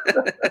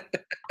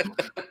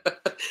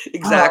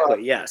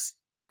 exactly. Yes.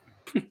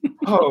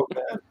 Oh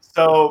man.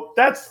 So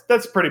that's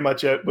pretty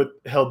much it with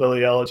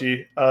Hillbilly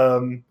Elegy.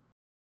 I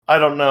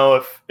don't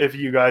know if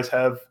you guys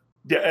have.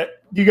 Do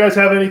you guys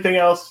have anything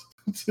else?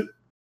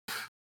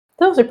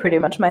 Those are pretty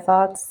much my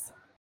thoughts.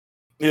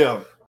 Yeah.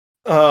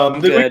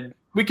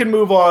 We can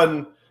move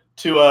on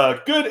to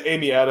good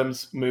Amy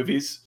Adams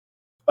movies,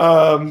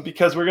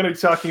 because we're going to be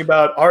talking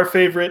about our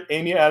favorite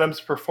Amy Adams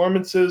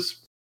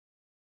performances.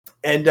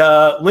 And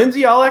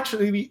Lindsay, I'll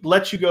actually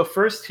let you go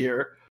first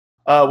here.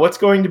 What's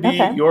going to be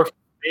your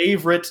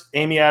favorite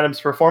Amy Adams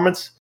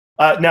performance?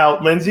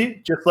 Now,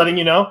 Lindsay, just letting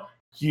you know,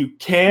 you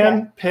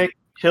can pick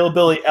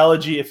Hillbilly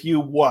Elegy if you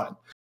want.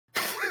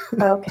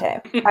 Okay,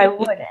 I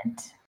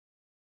wouldn't.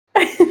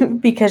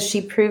 Because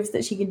she proves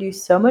that she can do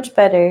so much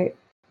better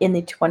in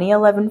the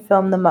 2011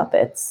 film The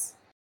Muppets.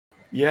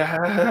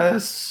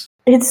 Yes.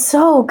 It's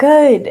so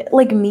good.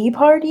 Like Me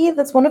Party,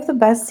 that's one of the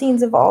best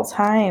scenes of all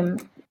time.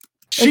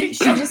 Like, she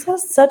just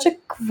has such a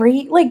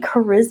great like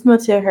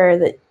charisma to her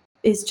that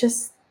is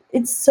just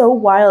it's so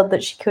wild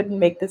that she couldn't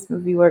make this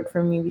movie work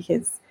for me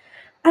because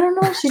I don't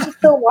know, she's just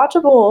so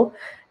watchable.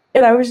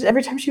 And I was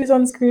every time she was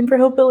on screen for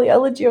Hillbilly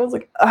Elegy, I was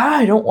like,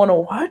 I don't want to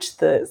watch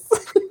this.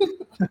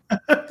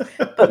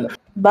 But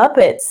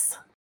Muppets,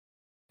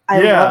 I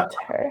loved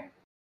her.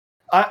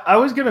 I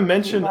was gonna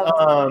mention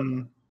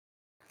for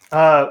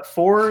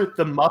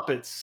the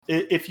Muppets,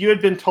 if you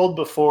had been told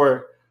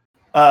before,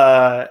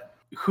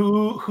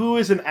 who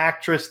is an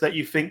actress that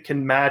you think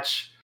can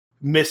match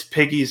Miss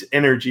Piggy's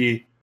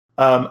energy?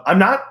 I'm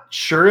not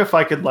sure if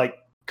I could like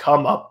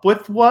come up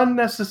with one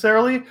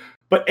necessarily,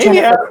 but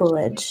Jennifer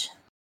Coolidge,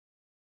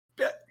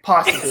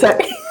 possibly.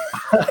 Sorry.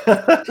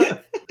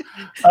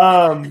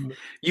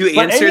 You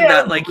answered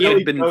that like you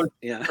had been.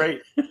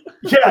 Great.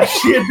 Yeah,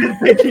 she had been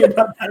thinking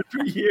about that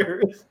for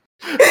years.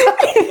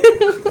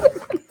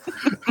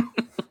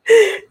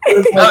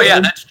 Oh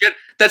yeah,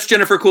 that's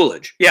Jennifer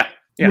Coolidge. Yeah,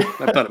 I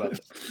thought about it.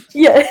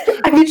 Yeah,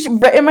 I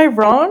mean, am I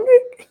wrong?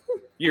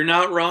 You're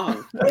not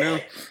wrong. No.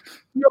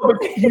 No,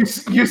 but you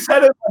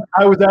said it like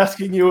I was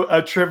asking you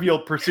a Trivial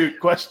Pursuit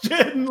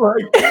question.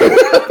 Like,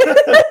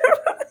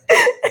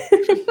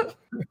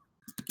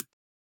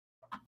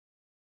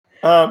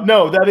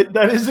 no,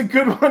 that is a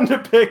good one to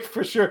pick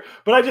for sure.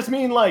 But I just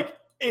mean like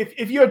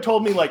if you had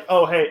told me like,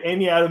 oh hey,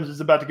 Amy Adams is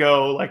about to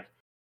go like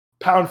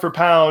pound for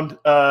pound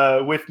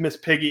with Miss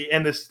Piggy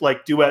and this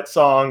like duet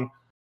song,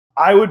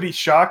 I would be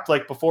shocked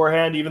like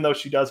beforehand, even though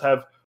she does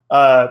have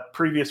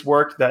previous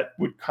work that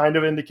would kind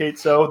of indicate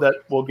so, that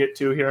we'll get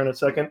to here in a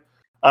second.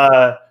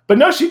 But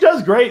no, she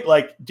does great.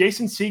 Like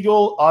Jason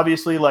Segel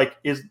obviously like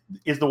is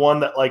the one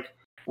that like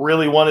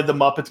really wanted the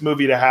Muppets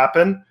movie to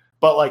happen.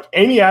 But like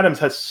Amy Adams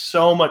has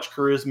so much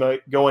charisma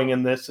going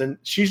in this, and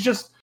she's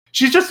just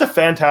a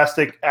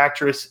fantastic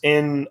actress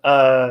in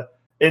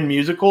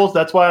musicals.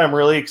 That's why I'm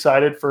really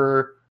excited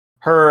for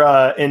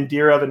her in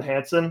Dear Evan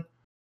Hansen,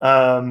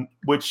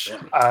 which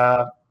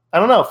I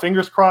don't know.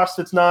 Fingers crossed,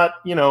 it's not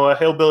a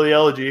Hillbilly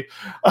Elegy.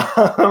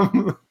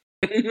 But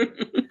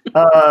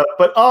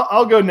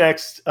I'll go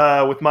next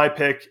with my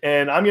pick,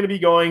 and I'm going to be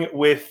going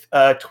with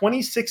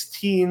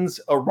 2016's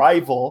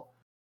Arrival.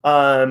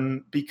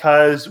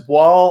 Because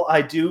while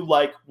I do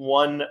like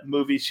one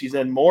movie she's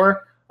in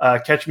more,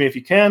 Catch Me If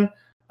You Can,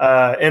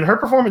 and her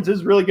performance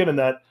is really good in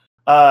that.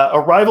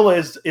 Arrival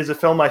is a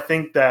film I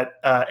think that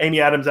Amy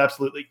Adams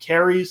absolutely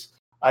carries.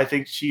 I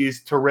think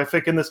she's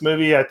terrific in this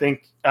movie.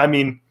 I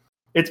mean,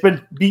 it's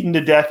been beaten to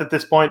death at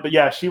this point, but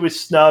yeah, she was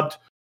snubbed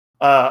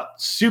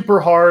super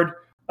hard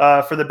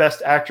for the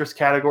Best Actress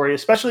category,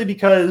 especially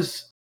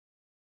because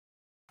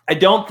I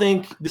don't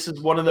think this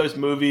is one of those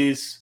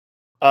movies.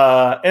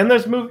 And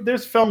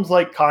there's films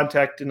like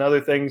Contact and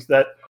other things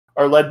that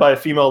are led by a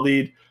female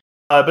lead.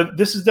 But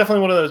this is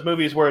definitely one of those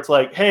movies where it's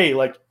like, hey,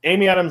 like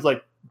Amy Adams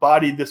like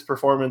bodied this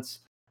performance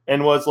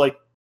and was like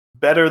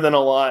better than a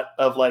lot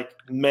of like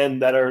men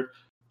that are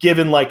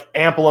given like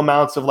ample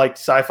amounts of like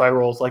sci-fi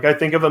roles. Like I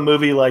think of a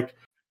movie like,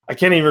 I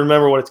can't even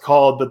remember what it's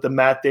called, but the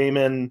Matt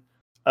Damon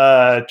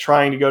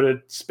trying to go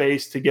to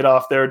space to get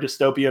off their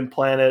dystopian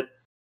planet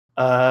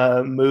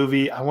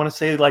movie. I want to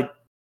say like,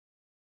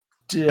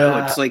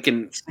 it's like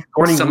in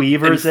Sigourney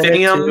Weaver's in it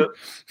too.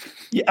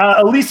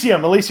 Yeah,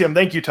 Elysium.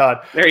 Thank you,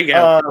 Todd. There you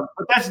go.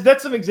 But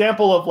that's an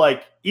example of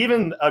like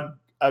even a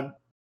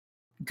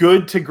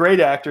good to great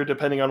actor,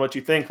 depending on what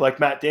you think. Like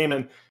Matt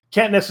Damon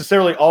can't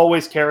necessarily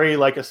always carry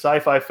like a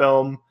sci-fi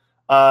film,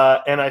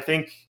 and I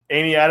think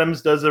Amy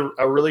Adams does a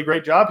really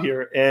great job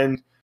here.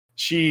 And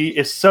she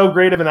is so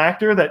great of an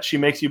actor that she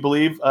makes you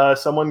believe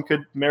someone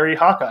could marry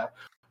Hawkeye.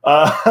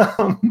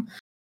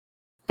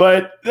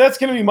 But that's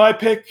going to be my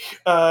pick.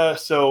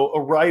 So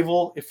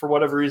Arrival, if for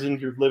whatever reason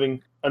you're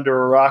living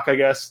under a rock, I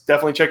guess,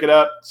 definitely check it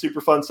out.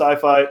 Super fun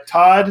sci-fi.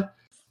 Todd,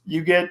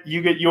 you get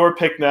your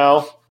pick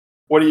now.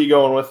 What are you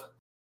going with?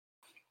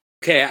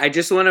 Okay, I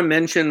just want to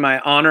mention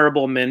my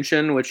honorable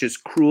mention, which is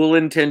Cruel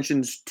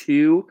Intentions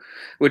 2,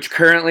 which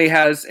currently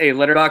has a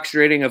Letterboxd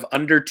rating of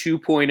under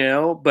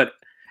 2.0, but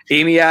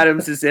Amy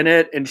Adams is in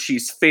it, and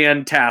she's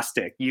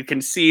fantastic. You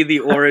can see the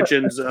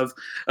origins of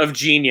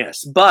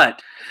genius.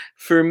 But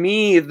for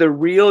me, the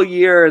real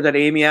year that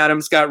Amy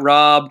Adams got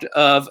robbed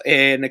of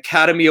an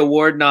Academy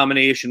Award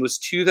nomination was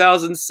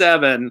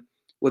 2007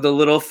 with a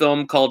little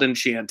film called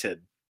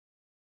Enchanted.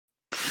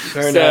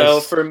 Very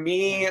nice. For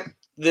me,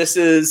 this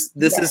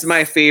is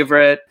my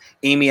favorite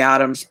Amy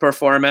Adams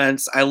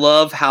performance. I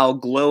love how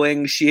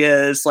glowing she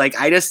is. Like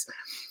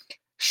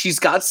she's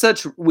got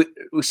such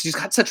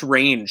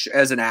range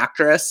as an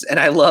actress, and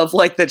I love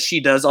like that she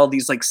does all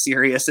these like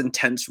serious,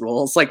 intense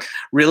roles. Like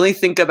really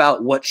think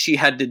about what she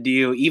had to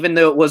do, even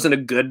though it wasn't a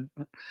good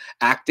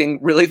acting.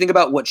 Really think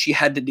about what she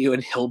had to do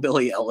in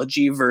Hillbilly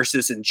Elegy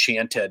versus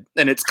Enchanted,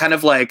 and it's kind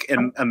of like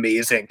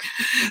amazing.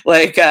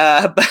 Like,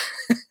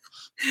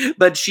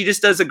 but she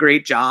just does a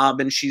great job,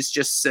 and she's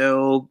just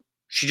so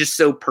She just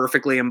so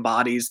perfectly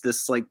embodies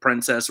this like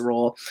princess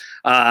role.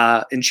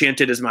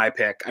 Enchanted is my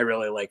pick. I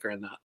really like her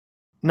in that.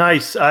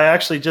 Nice. I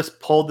actually just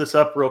pulled this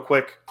up real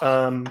quick,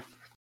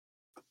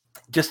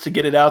 just to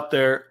get it out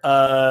there.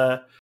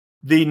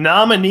 The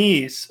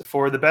nominees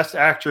for the best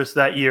actress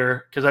that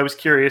year, because I was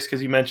curious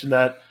because you mentioned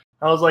that.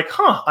 I was like,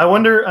 I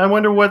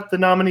wonder what the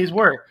nominees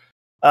were.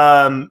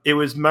 It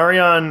was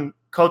Marion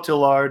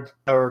Cotillard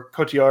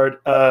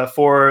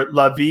for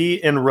La Vie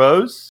en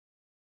Rose,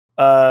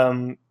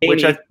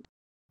 which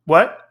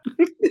what?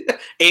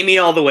 Amy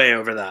all the way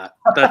over that.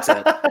 That's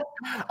it.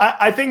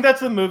 I think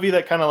that's the movie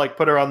that kind of like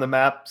put her on the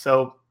map.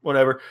 So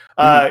whatever.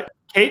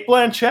 Cate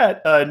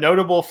Blanchett,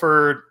 notable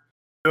for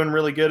doing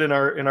really good in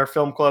our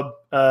film club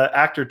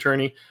actor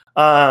tourney.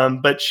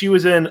 But she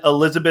was in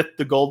Elizabeth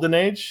the Golden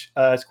Age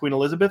as Queen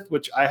Elizabeth,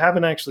 which I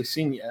haven't actually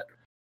seen yet.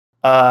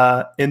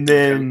 And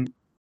then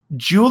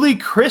Julie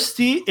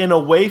Christie in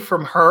Away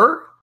from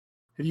Her.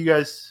 Have you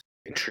guys?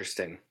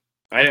 Interesting.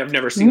 I have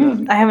never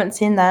seen that. I haven't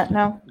seen that.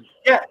 No.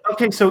 Yeah.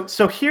 Okay.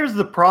 So here's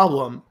the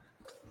problem.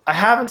 I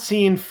haven't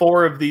seen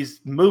 4 of these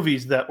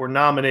movies that were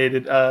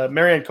nominated.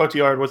 Marion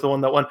Cotillard was the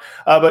one that won.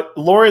 But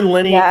Lauren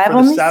Linney I've for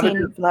only The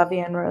seen La Vie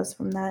en Rose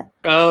from that.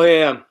 Oh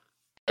yeah.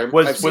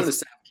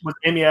 Was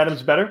Amy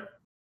Adams better?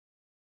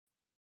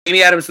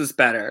 Amy Adams was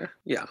better.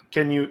 Yeah.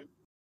 Can you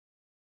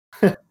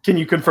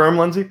confirm,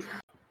 Lindsay?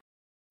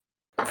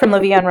 From La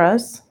Vie en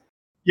Rose?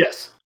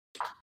 Yes.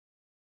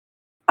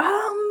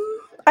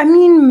 I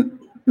mean,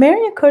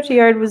 Marion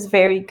Cotillard was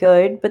very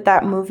good, but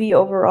that movie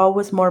overall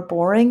was more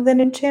boring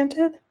than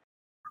Enchanted.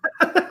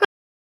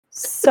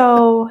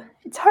 So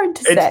it's hard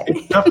to say.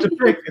 It's tough to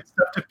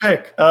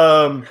pick.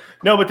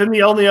 No, but then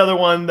the only other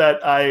one that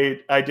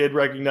I did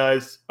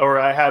recognize or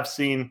I have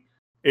seen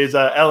is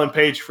Ellen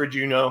Page for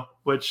Juno,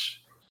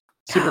 which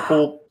super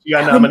cool. She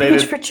got nominated Ellen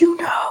Page for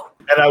Juno,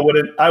 and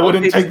I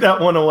wouldn't take that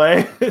one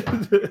away.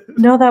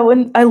 No, that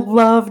wouldn't. I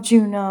love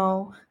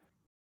Juno.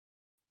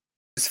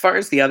 As far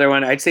as the other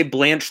one, I'd say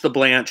Blanche the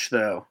Blanche,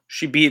 though.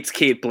 She beats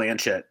Cate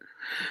Blanchett.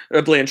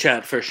 Or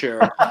Blanchett, for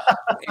sure.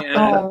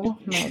 Oh,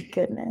 my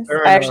goodness.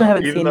 I actually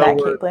haven't seen that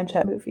Cate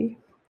Blanchett movie.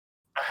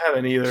 I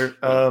haven't either.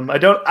 I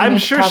don't... I'm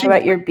sure talk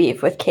about your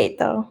beef with Kate,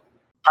 though.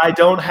 I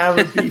don't have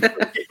a beef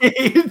with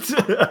Kate.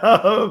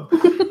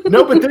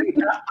 No, but then,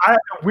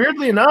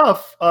 weirdly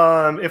enough,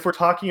 if we're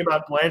talking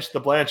about Blanche the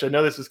Blanche, I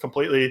know this is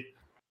completely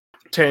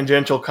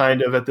tangential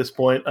kind of at this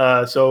point.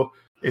 So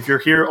if you're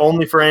here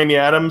only for Amy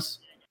Adams...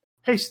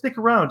 Hey, stick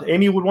around.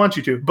 Amy would want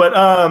you to. But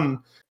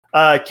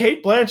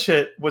Cate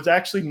Blanchett was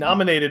actually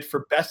nominated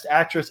for Best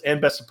Actress and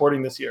Best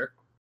Supporting this year.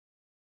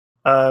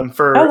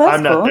 For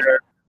I'm Not There.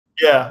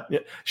 Yeah.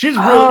 She's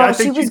really. I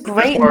think she was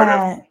great in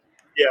that.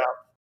 Yeah.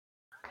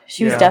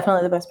 She was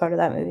definitely the best part of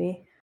that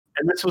movie.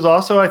 And this was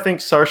also, I think,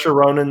 Saoirse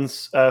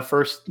Ronan's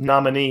first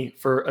nominee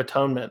for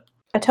Atonement.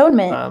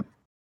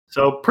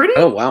 So pretty.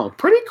 Oh wow.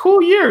 Pretty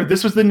cool year.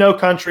 This was the No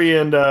Country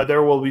and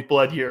There Will Be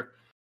Blood year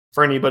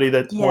for anybody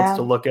that wants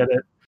to look at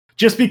it.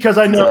 Just because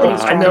I know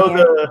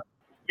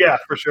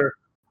for sure.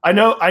 I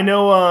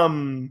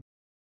know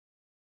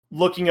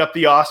looking up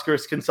the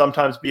Oscars can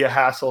sometimes be a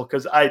hassle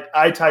because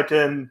I typed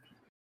in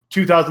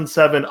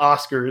 2007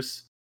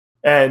 Oscars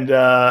and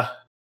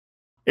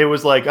it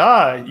was like,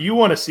 you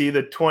want to see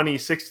the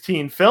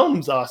 2016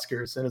 films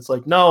Oscars, and it's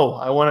like, no,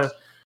 I want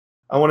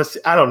to see.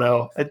 I don't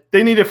know.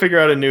 They need to figure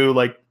out a new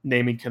like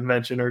naming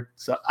convention or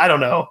so. I don't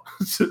know.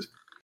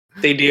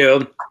 They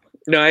do.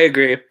 No, I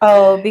agree.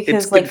 Oh,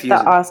 because it's like confusing.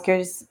 The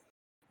Oscars.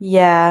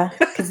 Yeah,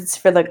 because it's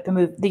for like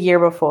the year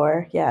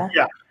before. Yeah.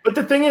 Yeah, but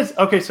the thing is,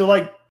 okay, so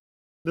like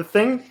the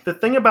thing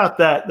about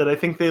that I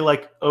think they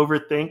like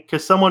overthink,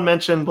 because someone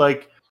mentioned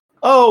like,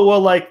 oh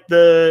well, like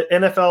the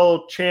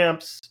NFL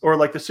champs or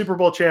like the Super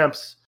Bowl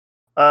champs,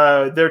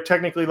 they're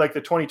technically like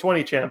the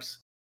 2020 champs,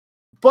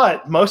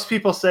 but most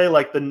people say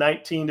like the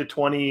 19 to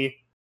 20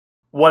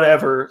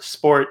 whatever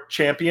sport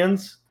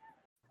champions.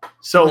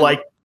 So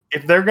like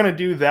if they're gonna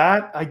do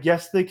that, I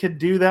guess they could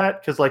do that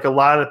because like a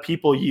lot of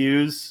people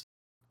use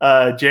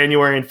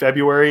January and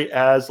February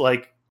as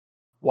like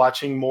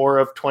watching more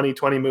of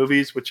 2020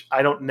 movies, which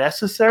I don't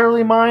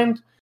necessarily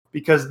mind,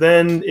 because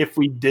then if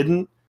we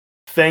didn't,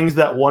 things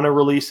that want to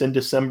release in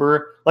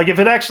December, like if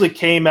it actually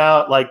came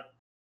out like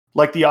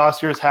the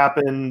Oscars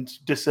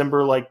happened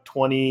December like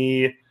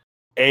 28th,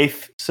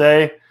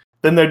 say,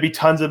 then there'd be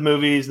tons of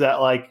movies that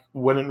like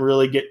wouldn't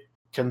really get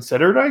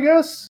considered, I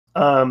guess,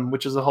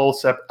 which is a whole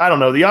separate. I don't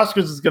know. The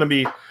Oscars is going to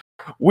be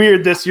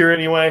weird this year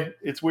anyway.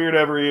 It's weird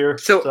every year.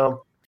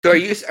 So are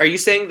you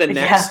saying the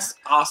next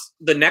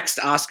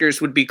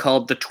Oscars would be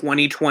called the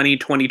 2020-2021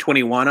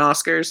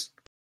 Oscars?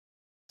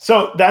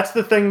 So that's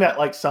the thing that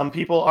like some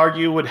people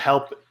argue would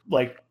help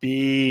like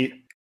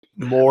be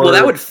more. Well,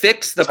 that would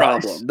fix the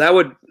problem. That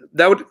would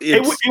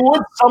it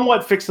would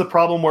somewhat fix the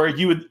problem where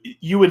you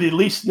would at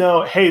least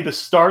know, hey, the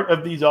start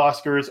of these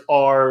Oscars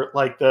are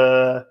like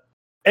the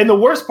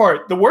worst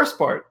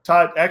part,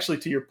 Todd, actually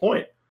to your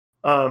point,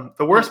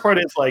 the worst part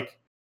is like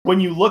when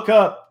you look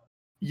up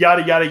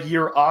yada yada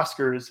year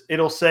Oscars,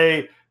 it'll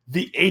say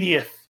the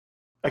 80th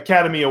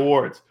Academy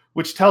Awards,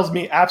 which tells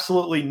me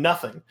absolutely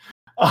nothing.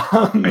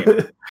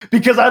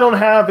 Because I don't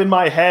have in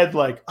my head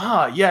like,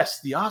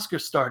 yes, the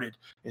Oscars started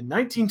in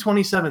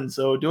 1927,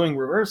 so doing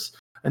reverse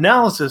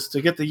analysis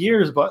to get the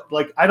years, but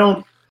like I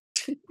don't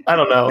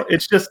know.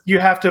 It's just you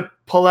have to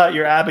pull out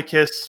your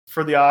abacus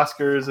for the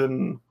Oscars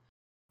and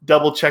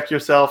double check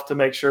yourself to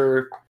make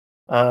sure.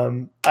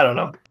 I don't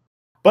know,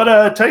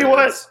 but tell you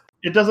what,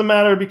 it doesn't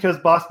matter because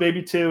Boss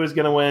Baby 2 is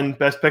going to win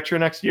Best Picture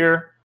next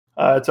year.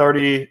 It's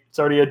already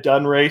a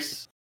done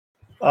race.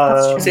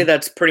 I'd say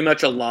that's pretty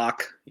much a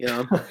lock.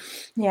 Yeah.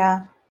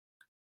 Yeah.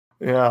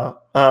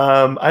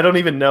 I don't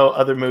even know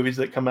other movies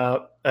that come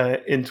out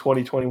in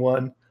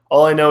 2021.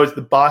 All I know is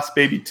the Boss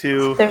Baby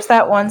 2. There's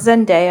that one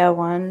Zendaya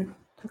one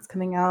that's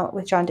coming out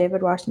with John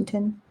David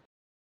Washington.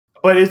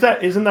 But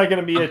isn't that going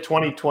to be a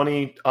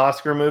 2020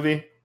 Oscar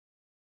movie?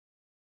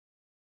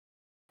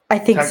 I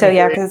think so,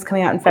 yeah, because it's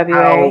coming out in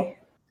February.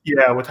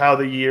 With how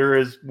the year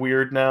is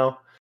weird now.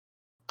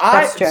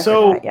 That's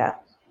true. Yeah.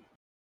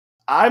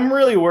 I'm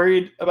really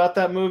worried about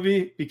that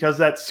movie because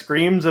that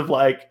screams of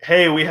like,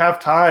 hey, we have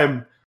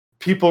time.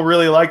 People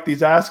really like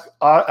these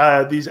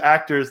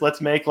actors.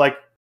 Let's make like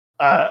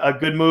a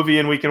good movie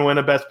and we can win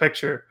a Best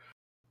Picture.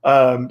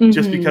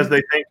 Just because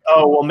they think,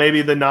 oh, well,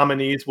 maybe the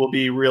nominees will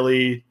be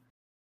really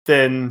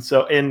thin.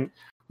 So, and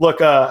look,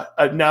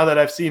 now that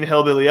I've seen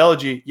Hillbilly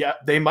Elegy, yeah,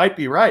 they might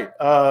be right.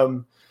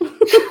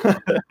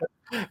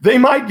 They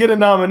might get a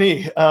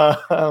nominee.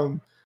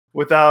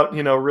 Without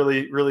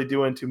really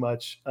doing too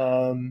much.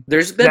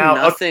 There's been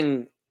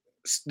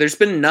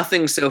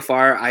nothing so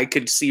far I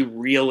could see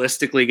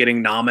realistically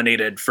getting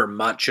nominated for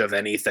much of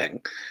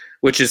anything,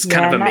 which is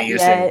kind of amazing.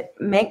 Not yet.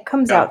 Mank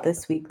comes out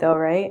this week though,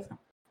 right?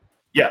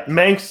 Yeah,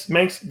 Manx.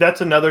 That's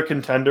another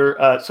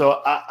contender.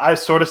 So I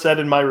sort of said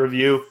in my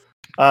review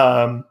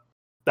that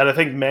I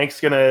think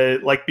Manx gonna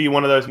like be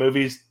one of those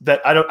movies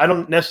that I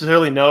don't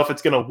necessarily know if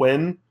it's gonna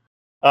win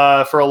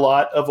for a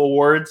lot of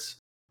awards.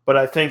 But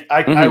I think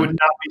I would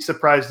not be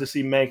surprised to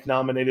see Mank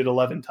nominated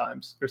 11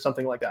 times or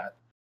something like that.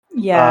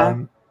 Yeah.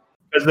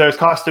 Because there's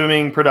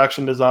costuming,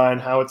 production design,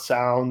 how it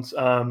sounds.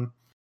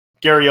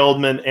 Gary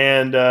Oldman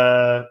and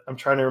I'm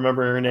trying to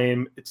remember her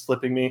name. It's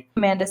slipping me.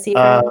 Amanda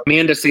Seyfried.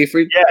 Amanda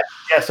Seyfried. Yeah.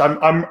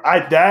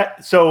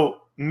 Yes.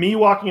 So me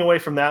walking away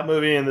from that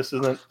movie,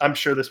 and I'm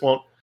sure this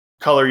won't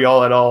color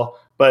y'all at all.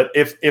 But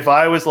if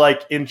I was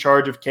like in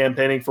charge of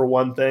campaigning for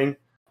one thing,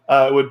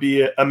 it would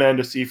be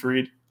Amanda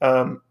Seyfried.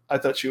 I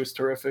thought she was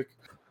terrific.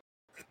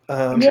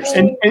 And Gary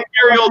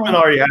Oldman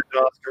already had an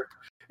Oscar.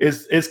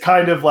 Is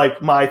kind of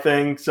like my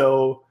thing.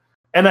 So,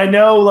 and I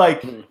know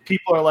like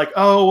people are like,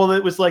 oh well,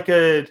 it was like,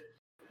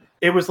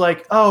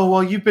 oh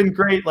well, you've been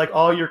great like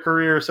all your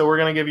career, so we're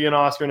gonna give you an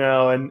Oscar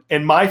now.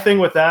 And my thing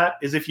with that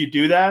is if you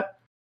do that,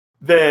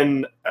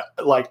 then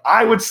like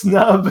I would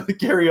snub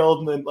Gary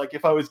Oldman like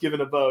if I was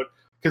given a vote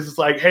because it's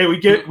like, hey, we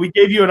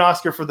gave you an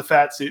Oscar for the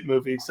Fat Suit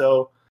movie,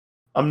 so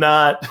I'm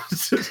not.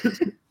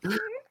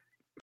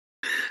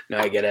 No,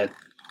 I get it.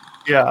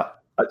 Yeah.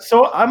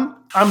 So I'm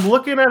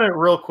looking at it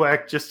real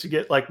quick just to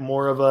get like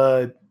more of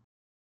a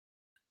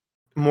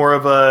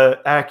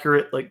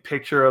accurate like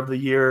picture of the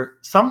year.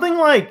 Something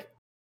like,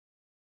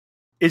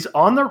 is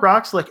On the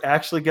Rocks like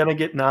actually gonna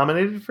get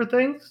nominated for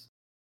things?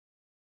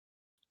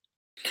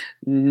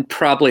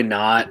 Probably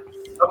not.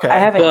 Okay. I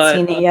haven't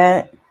seen it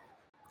yet.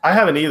 I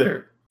haven't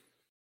either.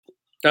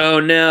 Oh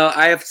no,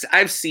 I've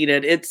seen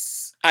it.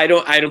 I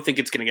don't think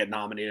it's going to get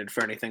nominated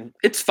for anything.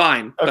 It's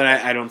fine, okay. But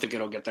I don't think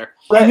it'll get there.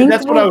 I think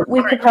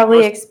we could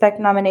probably expect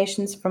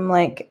nominations from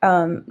like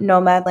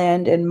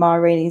Nomadland and Ma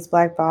Rainey's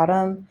Black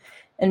Bottom,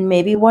 and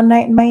maybe One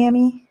Night in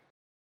Miami.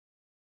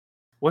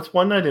 What's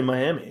One Night in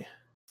Miami?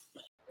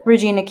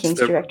 Regina King's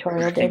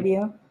directorial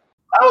debut.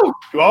 Oh,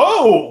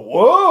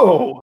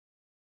 whoa!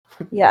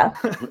 Yeah.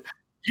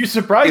 You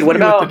surprised me with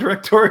the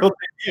directorial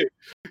debut.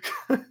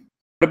 What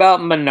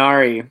about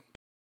Minari?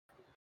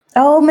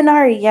 Oh,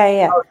 Minari,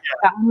 yeah. Oh, yeah.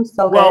 That one was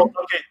so good. Well,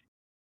 okay.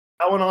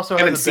 That one also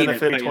has the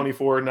benefit of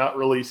 24 not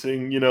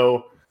releasing,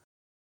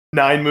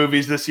 9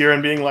 movies this year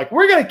and being like,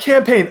 we're going to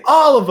campaign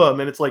all of them.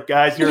 And it's like,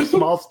 guys, you're a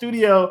small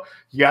studio.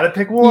 You got to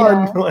pick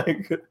one. Yeah.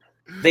 Like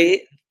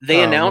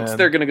They announced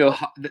they're going to go.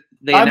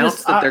 They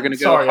announced that they're going to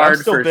go hard. I'm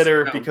still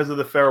bitter because of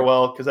The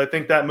Farewell, because I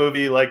think that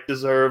movie like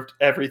deserved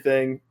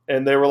everything.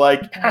 And they were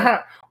like,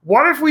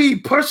 what if we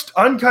pushed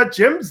Uncut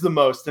Gems the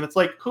most? And it's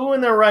like, who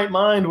in their right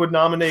mind would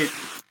nominate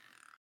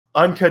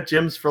Uncut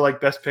Gems for like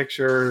Best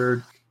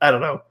Picture? I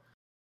don't know.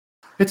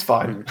 It's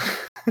fine.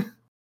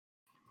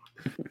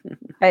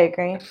 I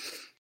agree.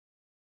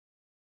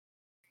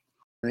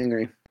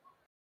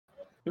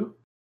 Ooh.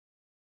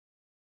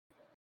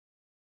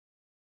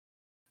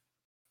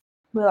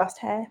 We lost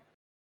Hay.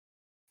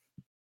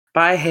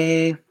 Bye,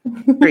 Hay.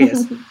 There he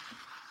is.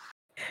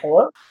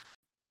 Hello?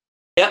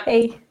 Yep.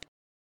 Hey.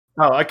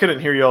 Oh, I couldn't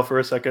hear y'all for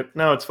a second.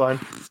 No, it's fine.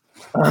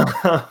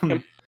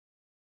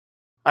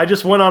 I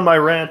just went on my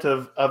rant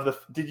of the.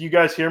 Did you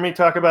guys hear me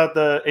talk about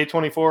the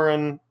A24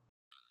 and?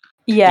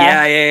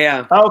 Yeah.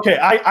 Yeah. Oh, okay,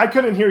 I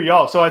couldn't hear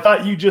y'all, so I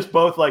thought you just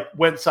both like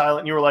went silent.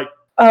 And you were like,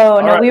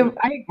 Oh no, right.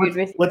 I agreed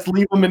with you. Let's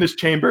leave him in his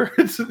chamber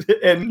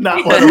and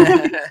not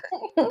let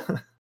him.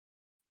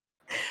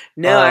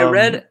 No, I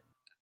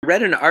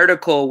read an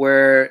article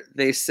where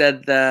they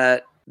said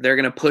that they're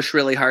going to push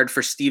really hard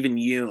for Steven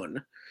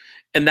Yeun,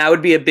 and that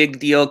would be a big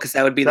deal because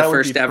that would be the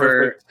first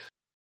ever.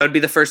 That would be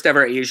the first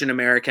ever Asian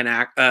American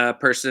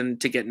person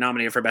to get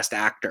nominated for Best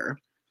Actor,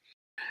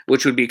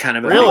 which would be kind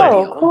of a Really? big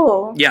Oh, deal.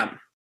 cool. Yeah.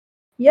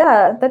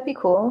 Yeah, that'd be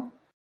cool.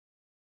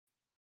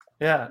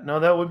 Yeah, no,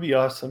 that would be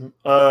awesome.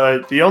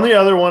 The only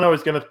other one I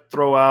was going to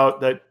throw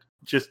out that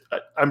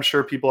I'm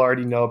sure people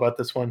already know about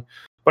this one,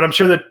 but I'm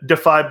sure that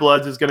Defy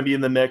Bloods is going to be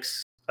in the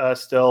mix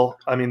still.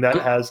 I mean, that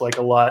has like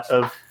a lot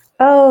of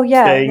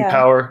staying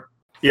power.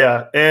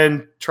 Yeah,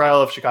 and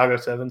Trial of Chicago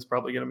 7 is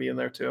probably going to be in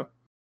there too.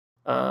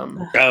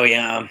 Oh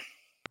yeah.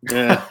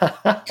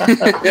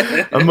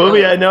 A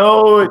movie I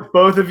know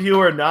both of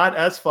you are not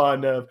as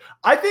fond of.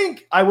 I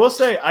think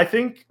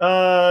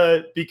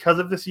because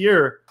of this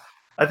year,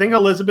 I think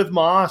Elizabeth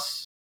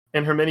Moss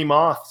and her Many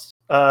Moths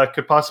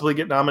could possibly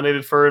get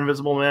nominated for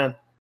Invisible Man.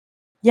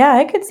 Yeah,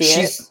 I could see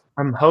it.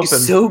 I'm hoping.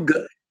 She's so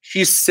good.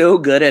 She's so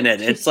good in it.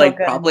 It's so like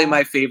good, probably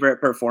my favorite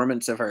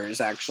performance of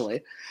hers,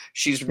 actually.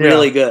 She's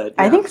really good.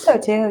 I think so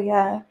too,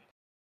 yeah.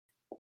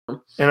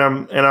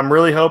 And I'm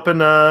really hoping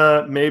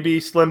maybe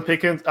Slim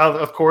Pickens,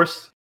 of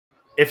course,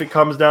 if it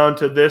comes down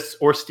to this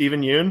or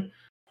Steven Yeun.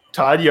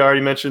 Todd, you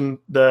already mentioned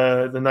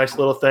the nice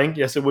little thing.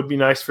 Yes, it would be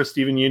nice for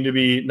Steven Yeun to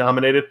be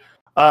nominated.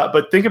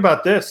 But think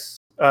about this.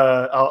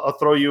 I'll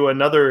throw you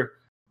another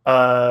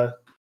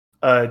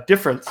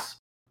difference.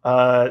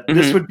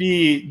 This would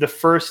be the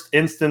first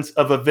instance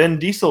of a Vin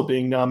Diesel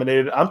being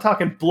nominated. I'm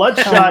talking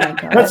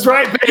Bloodshot. That's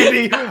right,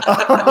 baby.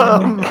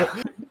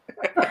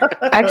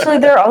 Actually,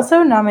 they're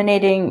also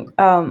nominating.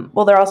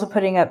 They're also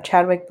putting up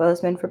Chadwick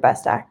Boseman for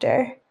Best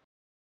Actor.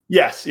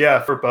 Yes,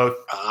 yeah, for both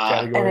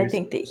categories. And I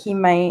think that he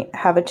might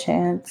have a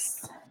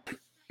chance.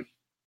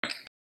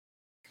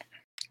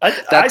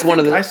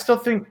 I still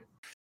think.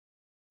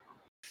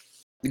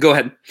 Go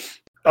ahead.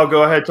 Oh,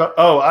 go ahead.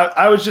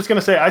 I was just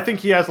gonna say I think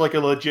he has like a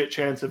legit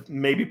chance of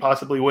maybe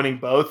possibly winning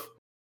both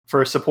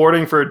for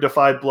supporting for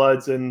Defy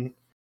Bloods, and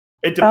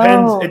it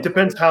depends. It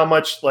depends how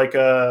much like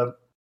the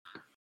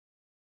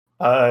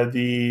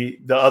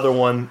other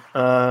one,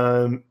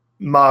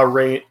 Ma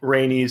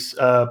Rainey's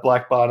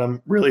Black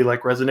Bottom really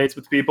like resonates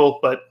with people,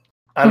 but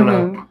I don't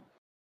know.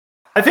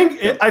 I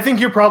think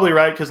you're probably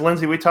right because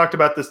Lindsay, we talked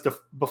about this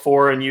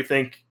before, and you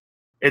think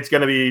it's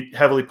going to be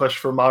heavily pushed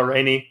for Ma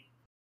Rainey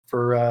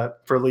for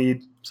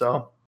lead.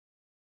 So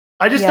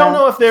I just don't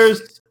know if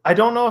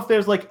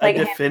there's like a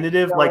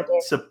definitive like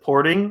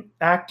supporting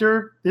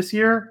actor this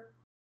year.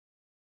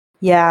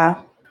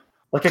 Yeah.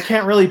 Like I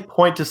can't really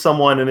point to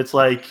someone and it's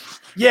like,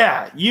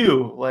 yeah,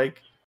 you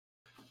like.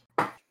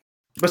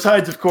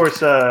 Besides, of course,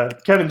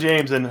 Kevin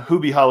James and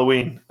Hubie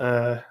Halloween.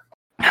 Oh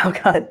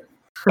God.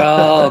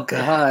 Oh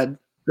God.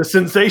 The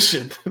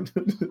sensation.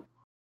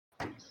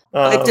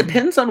 It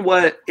depends on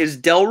what is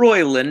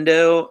Delroy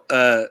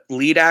Lindo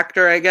lead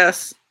actor, I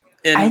guess.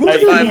 In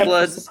Five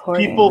Bloods,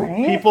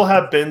 people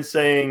have been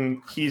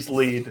saying he's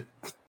lead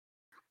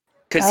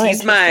because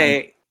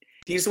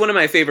he's one of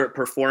my favorite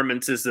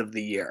performances of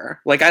the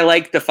year. Like I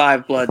like the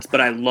Five Bloods,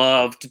 but I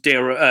loved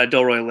Delroy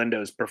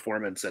Lindo's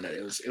performance in it.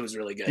 It was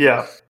really good.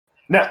 Yeah.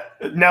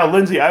 Now,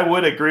 Lindsay, I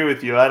would agree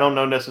with you. I don't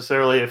know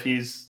necessarily if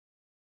he's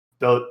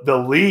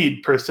the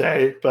lead per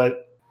se,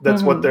 but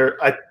that's what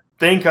I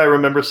think I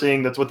remember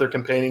seeing. That's what they're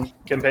campaigning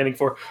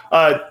for.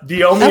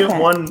 The only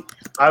one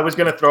I was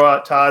going to throw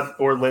out, Todd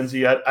or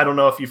Lindsay, I don't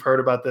know if you've heard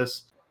about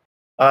this,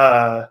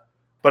 but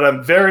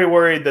I'm very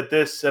worried that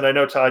this, and I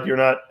know, Todd, you're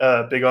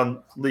not big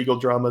on legal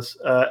dramas,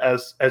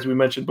 as we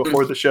mentioned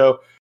before the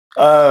show.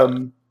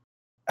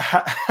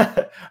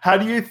 How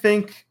do you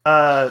think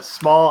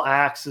Small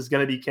Axe is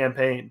going to be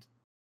campaigned?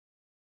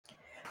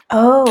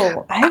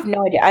 Oh, I have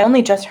no idea. I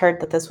only just heard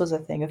that this was a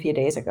thing a few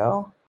days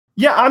ago.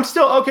 Yeah, I'm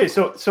still okay.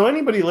 So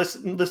anybody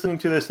listening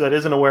to this that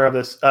isn't aware of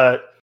this,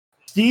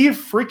 Steve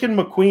freaking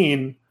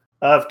McQueen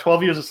of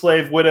 12 Years a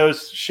Slave,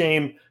 Widow's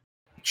Shame,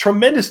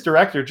 tremendous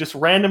director, just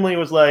randomly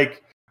was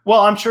like,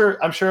 well, I'm sure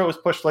it was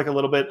pushed like a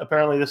little bit.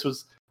 Apparently, this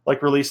was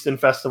like released in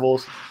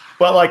festivals,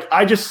 but like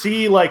I just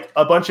see like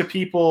a bunch of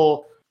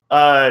people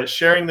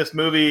sharing this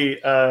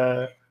movie,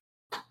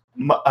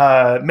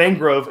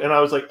 Mangrove, and I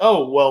was like,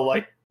 oh well,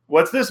 like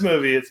what's this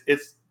movie?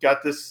 It's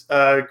got this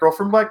girl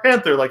from Black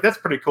Panther, like that's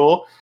pretty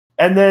cool.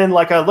 And then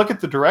like I look at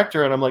the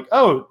director and I'm like,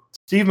 oh,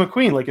 Steve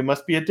McQueen, like it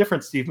must be a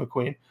different Steve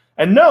McQueen.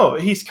 And no,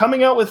 he's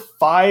coming out with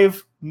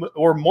 5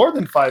 or more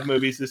than 5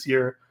 movies this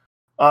year.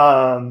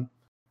 And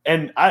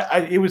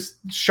it was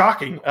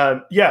shocking.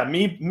 Yeah,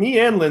 me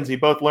and Lindsay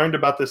both learned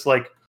about this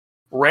like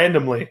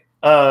randomly.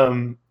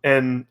 And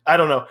I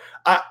don't know.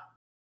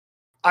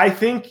 I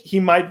think he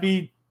might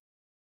be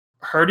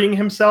hurting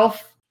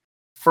himself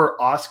for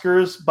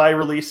Oscars by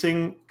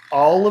releasing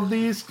all of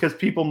these because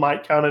people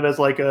might count it as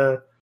like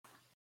a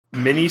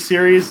mini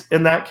series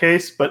in that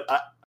case. But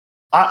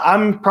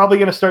I'm probably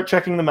going to start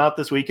checking them out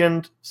this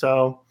weekend.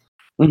 So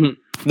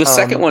The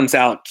second one's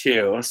out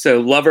too. So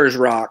Lovers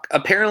Rock.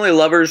 Apparently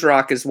Lovers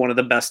Rock is one of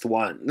the best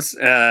ones.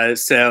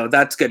 So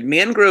that's good.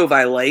 Mangrove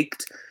I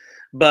liked,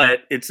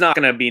 but it's not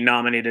going to be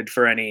nominated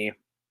for any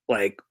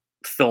like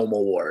film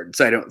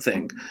awards, I don't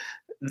think.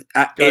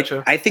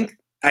 Gotcha. I think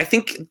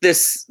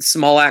this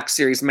Small Axe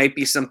series might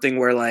be something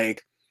where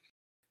like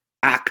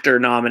actor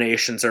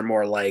nominations are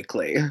more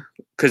likely.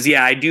 Because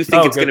I do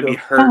think it's going to be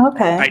hurt. Oh,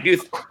 okay.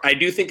 I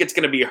do think it's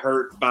going to be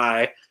hurt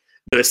by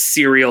the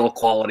serial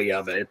quality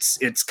of it.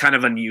 It's kind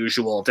of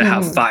unusual to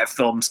have 5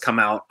 films come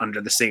out under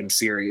the same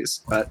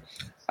series, but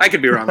I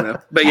could be wrong though.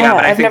 But but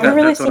I I've think never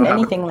really that's seen what'll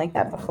anything like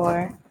that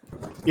before.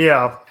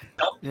 Yeah,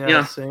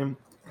 Yeah. same.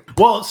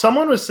 Well,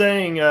 someone was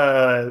saying,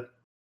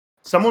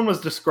 someone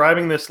was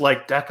describing this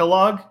like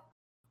Decalogue.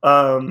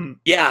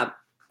 Yeah,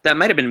 that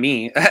might have been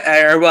me.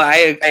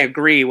 I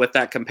agree with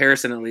that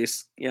comparison at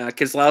least. Yeah,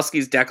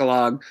 Kieslowski's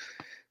Decalogue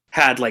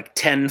had like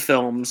 10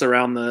 films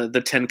around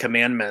the 10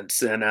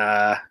 Commandments, and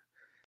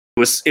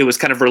it was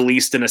kind of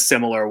released in a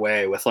similar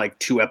way with like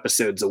 2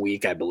 episodes a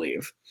week, I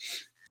believe.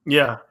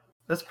 Yeah,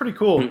 that's pretty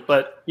cool.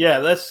 But yeah,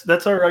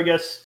 that's our, I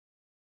guess,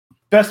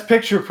 best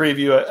picture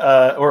preview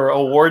or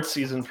award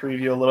season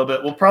preview a little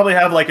bit. We'll probably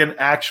have like an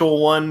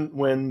actual one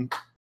when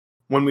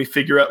we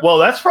figure out. Well,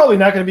 that's probably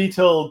not going to be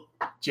till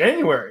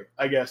January,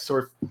 I guess,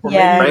 or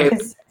maybe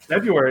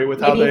February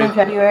with how they.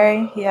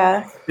 February,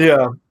 yeah.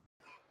 Yeah.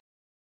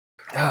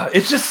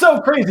 It's just so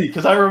crazy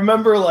because I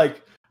remember,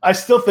 like, I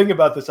still think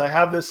about this. I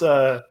have this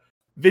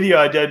video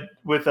I did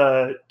with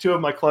 2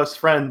 of my close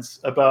friends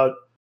about,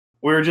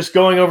 we were just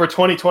going over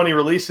 2020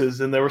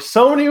 releases, and there were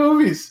so many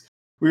movies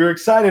we were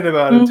excited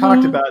about and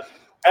talked about.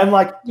 And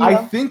like, I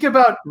think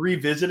about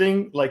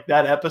revisiting like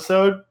that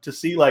episode to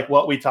see like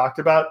what we talked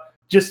about,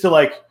 just to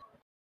like,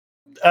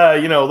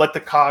 let the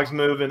cogs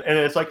move. And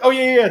it's like, oh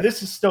yeah,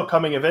 this is still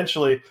coming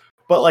eventually.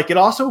 But like, it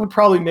also would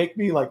probably make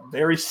me like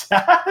very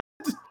sad.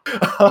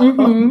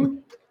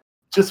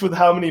 Just with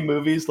how many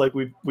movies like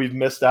we've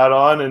missed out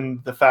on,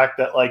 and the fact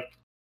that like,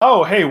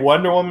 oh hey,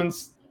 Wonder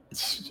Woman's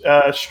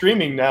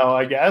streaming now,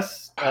 I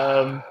guess.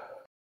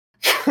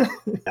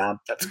 Yeah,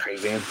 that's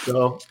crazy.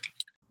 So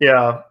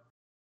yeah,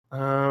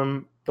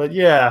 but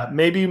yeah,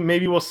 maybe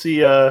we'll see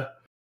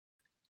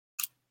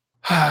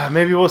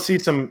maybe we'll see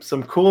some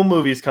cool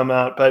movies come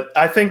out. But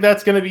I think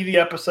that's going to be the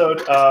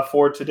episode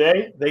for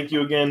today. Thank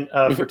you again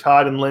for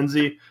Todd and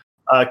Lindsay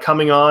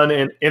coming on,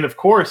 and of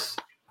course,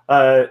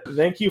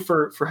 thank you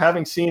for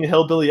having seen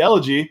Hillbilly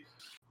Elegy,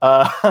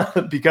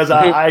 because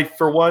I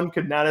for one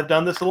could not have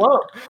done this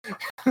alone.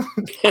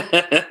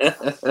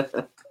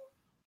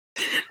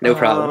 No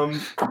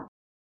problem.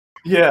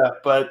 Yeah,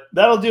 but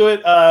that'll do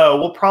it.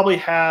 We'll probably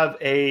have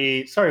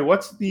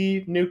what's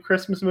the new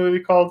Christmas movie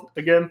called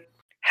again?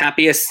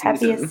 Happiest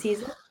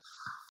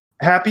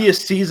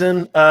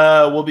Season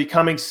will be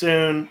coming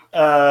soon.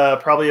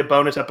 Probably a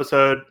bonus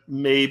episode,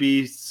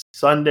 maybe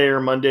Sunday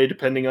or Monday,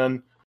 depending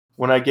on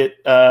when I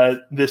get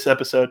this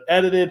episode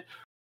edited.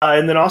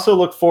 And then also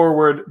look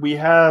forward. We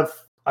have,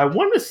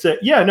 it's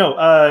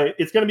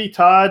going to be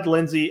Todd,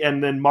 Lindsay,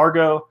 and then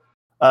Margot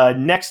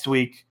next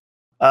week,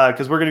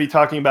 because we're going to be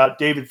talking about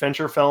David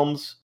Fincher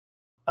films,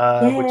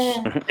 which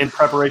in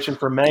preparation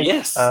for Mank.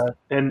 Yes.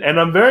 And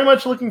I'm very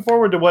much looking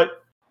forward to what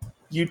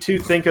you two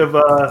think of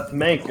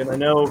Mank, and I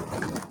know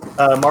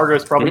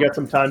Margot's probably got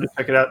some time to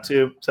check it out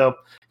too. So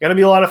gonna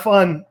be a lot of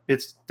fun.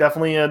 It's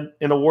definitely an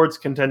awards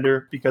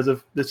contender because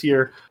of this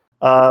year,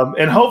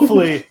 and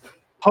hopefully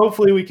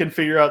we can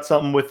figure out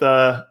something with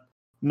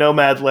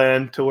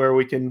Nomadland to where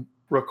we can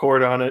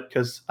record on it,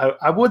 because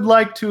I would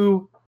like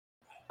to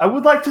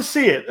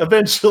see it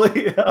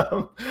eventually.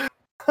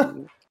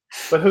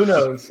 But who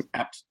knows?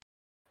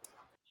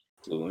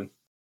 Absolutely.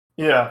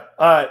 Yeah.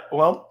 All right.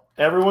 Well,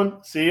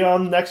 everyone, see you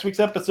on next week's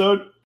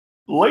episode.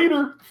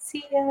 Later.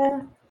 See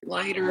ya.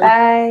 Later.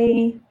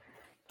 Bye.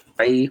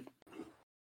 Bye.